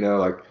court.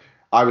 Like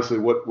obviously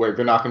wait,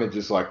 they're not gonna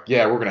just like,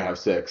 yeah, we're gonna have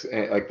sex,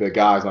 and like the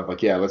guy's not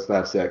like, yeah, let's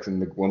have sex,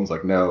 and the woman's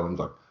like, no, and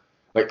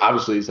like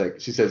obviously it's like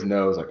she says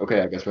no, it's like,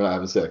 okay, I guess we're not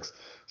having sex.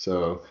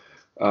 So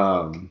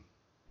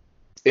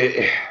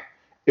it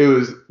it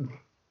was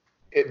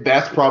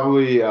that's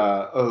probably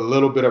a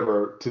little bit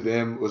of to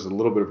them was a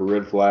little bit of a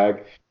red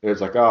flag. It's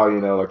like, oh,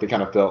 like they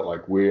kind of felt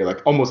like weird,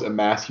 like almost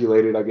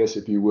emasculated, I guess,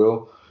 if you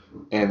will.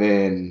 And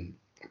then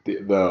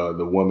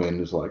the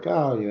woman is like,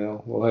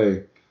 oh, well,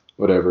 hey,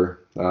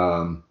 whatever.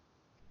 And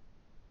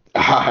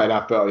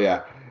I felt,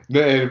 yeah.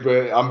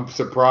 But I'm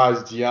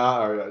surprised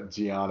Giannina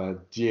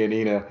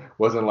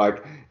wasn't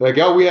like,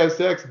 oh, we had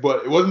sex,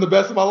 but it wasn't the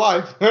best of my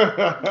life.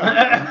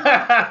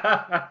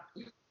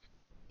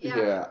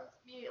 Yeah.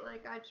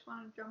 Like, I just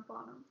want to jump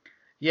on him.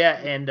 Yeah,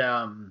 and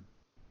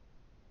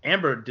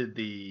Amber did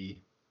the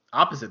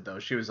opposite, though.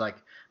 She was like,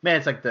 man,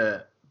 it's like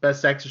the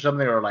best sex or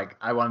something, or like,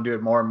 I want to do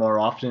it more and more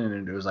often,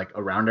 and it was like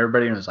around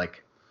everybody, and it was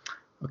like,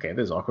 okay,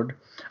 this is awkward.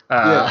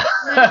 Yeah.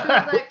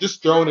 Like,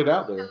 just throwing it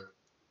out there.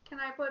 Can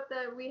I put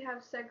that we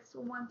have sex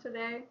once a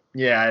day?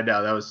 Yeah, I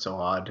know. That was so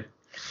odd.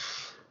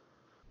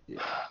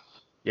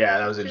 Yeah,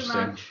 that was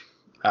interesting.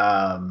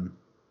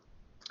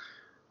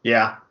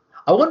 Yeah.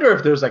 I wonder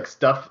if there's like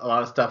a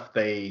lot of stuff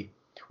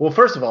well,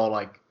 first of all,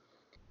 like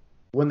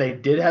when they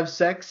did have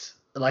sex,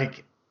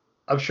 like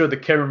I'm sure the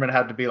cameraman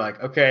had to be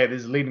like, okay,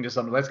 this is leading to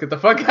something. Let's get the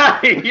fuck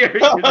out of here.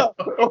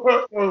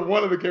 Or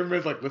one of the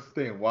cameraman's like, let's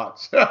stay and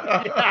watch.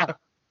 Yeah.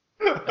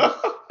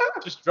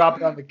 Just drop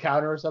it on the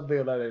counter or something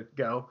and let it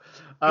go.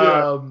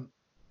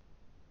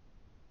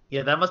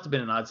 Yeah, that must have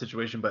been an odd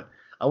situation, but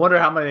I wonder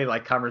how many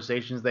like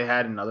conversations they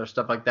had and other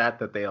stuff like that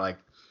they like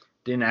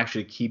didn't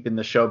actually keep in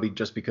the show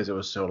just because it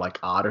was so like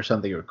odd or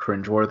something or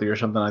cringeworthy or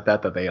something like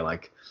that they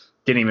like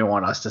didn't even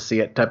want us to see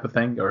it type of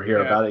thing or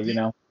hear about it, Do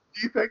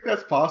you think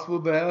that's possible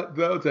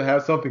though, to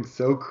have something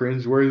so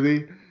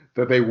cringeworthy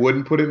that they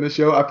wouldn't put it in the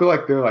show? I feel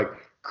like they're like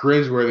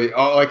cringeworthy.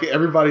 Oh, like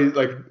everybody,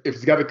 like if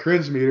it's got a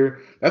cringe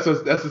meter, that's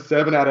a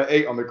 7 out of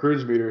 8 on the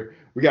cringe meter.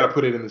 We got to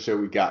put it in the show.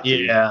 We got to.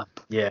 Yeah,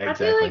 exactly. I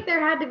feel like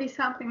there had to be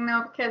something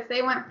though, because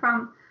they went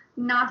from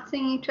not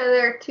seeing each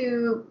other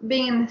to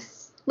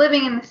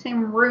living in the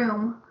same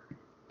room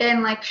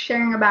and like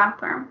sharing a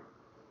bathroom.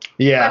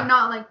 Yeah. But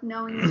not like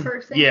knowing the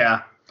person.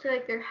 Yeah. I feel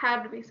like there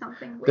had to be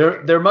something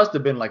weird. There must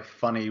have been like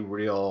funny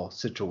real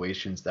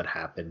situations that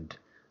happened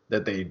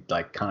that they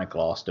like kind of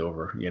glossed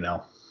over, Yeah.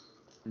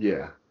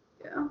 Yeah.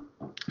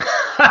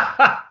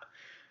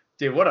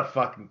 Dude, what a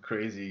fucking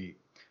crazy.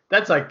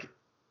 That's like.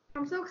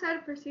 I'm so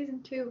excited for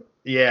season 2.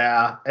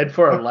 Yeah, and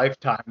for a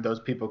lifetime, those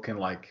people can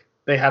like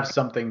they have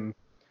something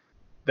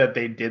that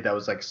they did that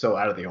was like so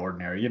out of the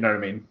ordinary. You know what I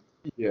mean?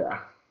 Yeah.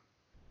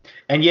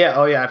 And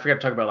yeah, I forgot to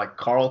talk about like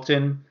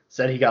Carlton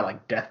said he got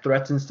like death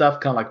threats and stuff,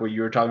 kind of like what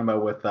you were talking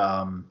about with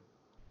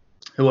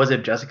who was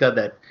it, Jessica,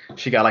 that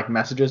she got like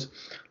messages.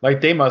 Like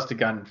they must have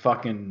gotten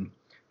fucking.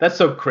 That's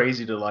so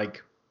crazy to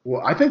like.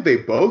 Well, I think they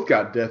both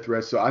got death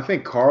threats. So I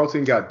think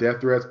Carlton got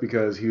death threats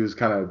because he was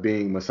kind of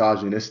being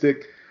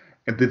misogynistic.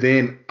 But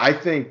then I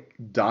think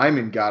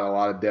Diamond got a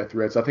lot of death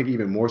threats. I think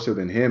even more so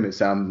than him, it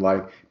sounded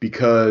like,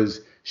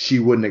 because she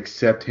wouldn't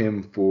accept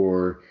him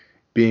for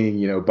being,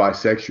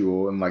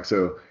 bisexual. And like,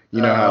 so,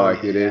 how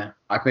like it is.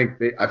 I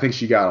think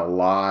she got a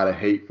lot of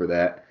hate for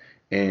that.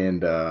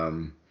 And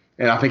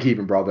I think he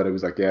even brought that. It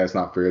was like, yeah, it's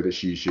not fair that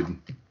she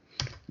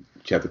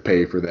have to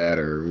pay for that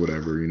or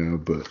whatever,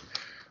 But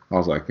I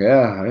was like,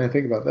 yeah, I didn't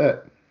think about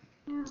that.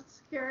 Yeah,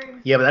 it's scary.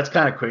 Yeah, but that's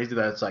kind of crazy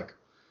that it's like,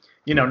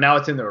 now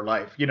it's in their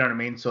life. You know what I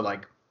mean? So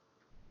like,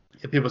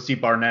 if people see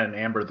Barnett and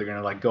Amber, they're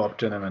gonna like go up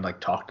to them and like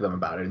talk to them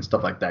about it and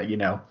stuff like that.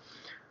 Yeah.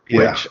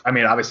 Which I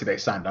mean, obviously they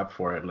signed up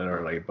for it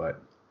literally,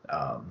 but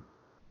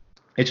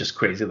it's just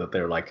crazy that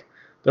they're like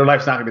their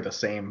life's not gonna be the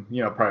same.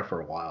 Probably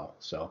for a while.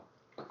 So.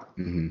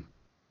 Mm-hmm.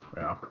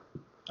 Yeah.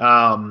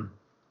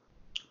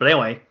 But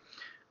anyway,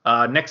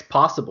 next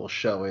possible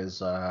show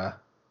is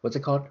what's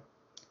it called?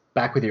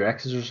 Back with Your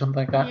Exes or something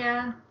like that?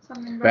 Yeah,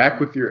 something. Back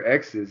with Your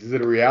Exes. Is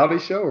it a reality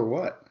show or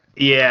what?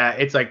 Yeah,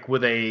 it's like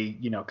with a,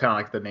 kind of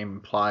like the name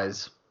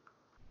implies,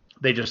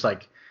 they just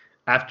like,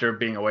 after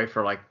being away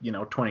for like,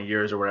 20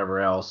 years or whatever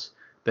else,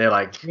 they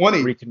like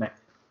 20. Reconnect.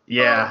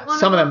 Yeah,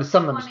 some of them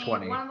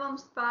 20. One of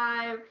them's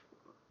 5.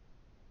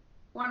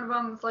 One of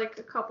them's like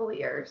a couple of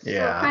years.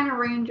 Yeah. So it kind of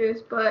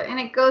ranges, and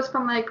it goes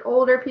from like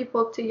older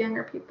people to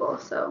younger people,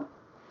 so.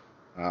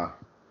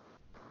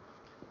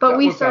 But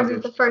we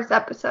started the first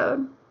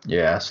episode.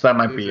 Yeah, so that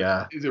might be.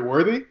 Is it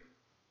worthy?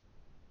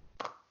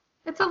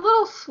 It's a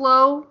little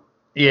slow.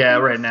 Yeah,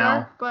 right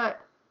now.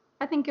 But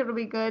I think it'll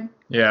be good.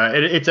 Yeah,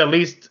 it's at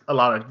least a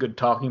lot of good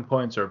talking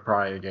points or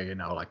probably,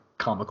 like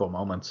comical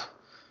moments.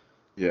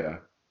 Yeah.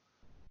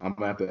 I'm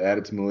gonna have to add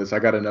it to my list. I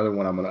got another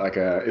one. I'm gonna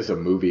it's a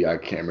movie. I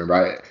can't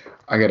remember.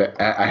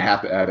 I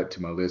have to add it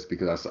to my list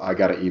because I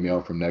got an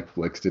email from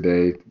Netflix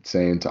today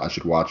saying I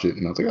should watch it,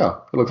 and I was like,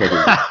 oh, it looks like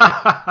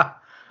it.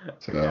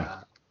 So, yeah.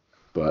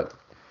 But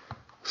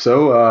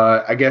so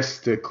I guess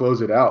to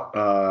close it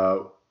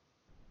out,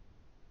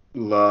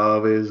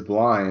 Love is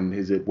Blind.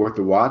 Is it worth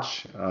the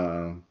watch?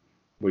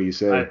 What do you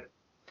say?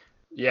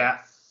 Yeah,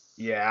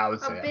 I would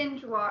A say.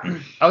 binge watch.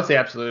 I would say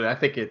absolutely. I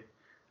think it.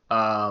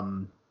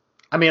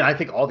 I mean, I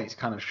think all these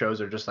kind of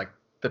shows are just like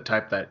the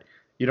type that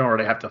you don't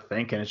really have to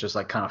think, and it's just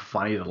like kind of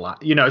funny to laugh.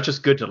 You know, it's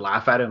just good to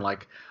laugh at, and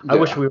like I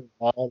wish Yeah. we were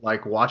all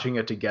like watching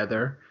it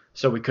together,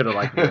 so we could have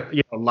like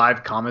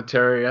live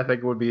commentary. I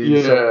think would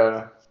be so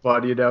Yeah.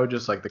 fun.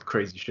 Just like the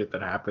crazy shit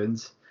that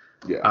happens.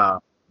 Yeah. Uh,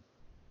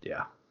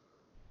 yeah.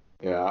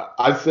 Yeah.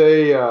 I'd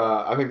say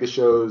I think the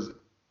show's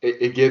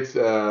it gets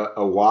a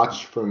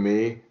watch from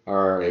me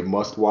or a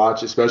must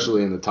watch,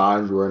 especially in the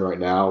times we're in right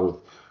now with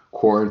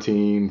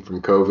quarantine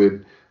from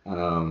COVID.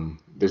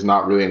 There's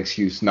not really an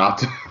excuse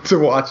not to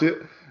watch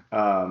it.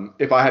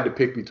 If I had to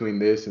pick between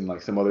this and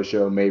like some other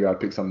show, maybe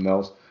I'd pick something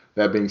else.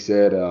 That being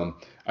said,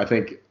 I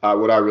think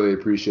what I really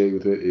appreciate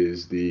with it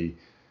is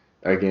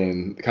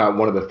again, kind of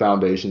one of the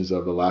foundations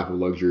of the Lap of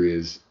Luxury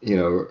is,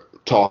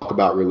 talk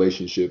about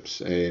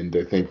relationships. And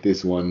I think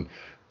this one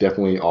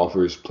definitely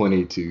offers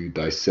plenty to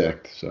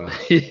dissect. So,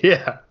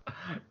 Yeah.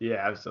 Yeah.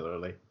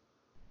 Absolutely.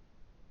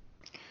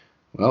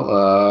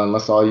 well,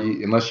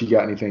 unless you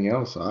got anything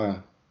else,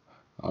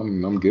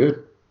 I'm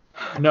good.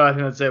 No, I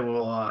think that's it.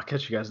 We'll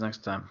catch you guys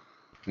next time.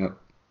 Yep.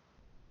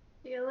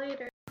 See you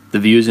later. The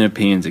views and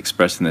opinions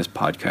expressed in this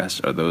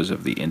podcast are those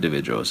of the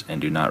individuals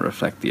and do not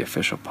reflect the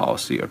official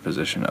policy or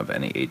position of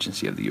any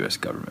agency of the U.S.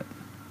 government.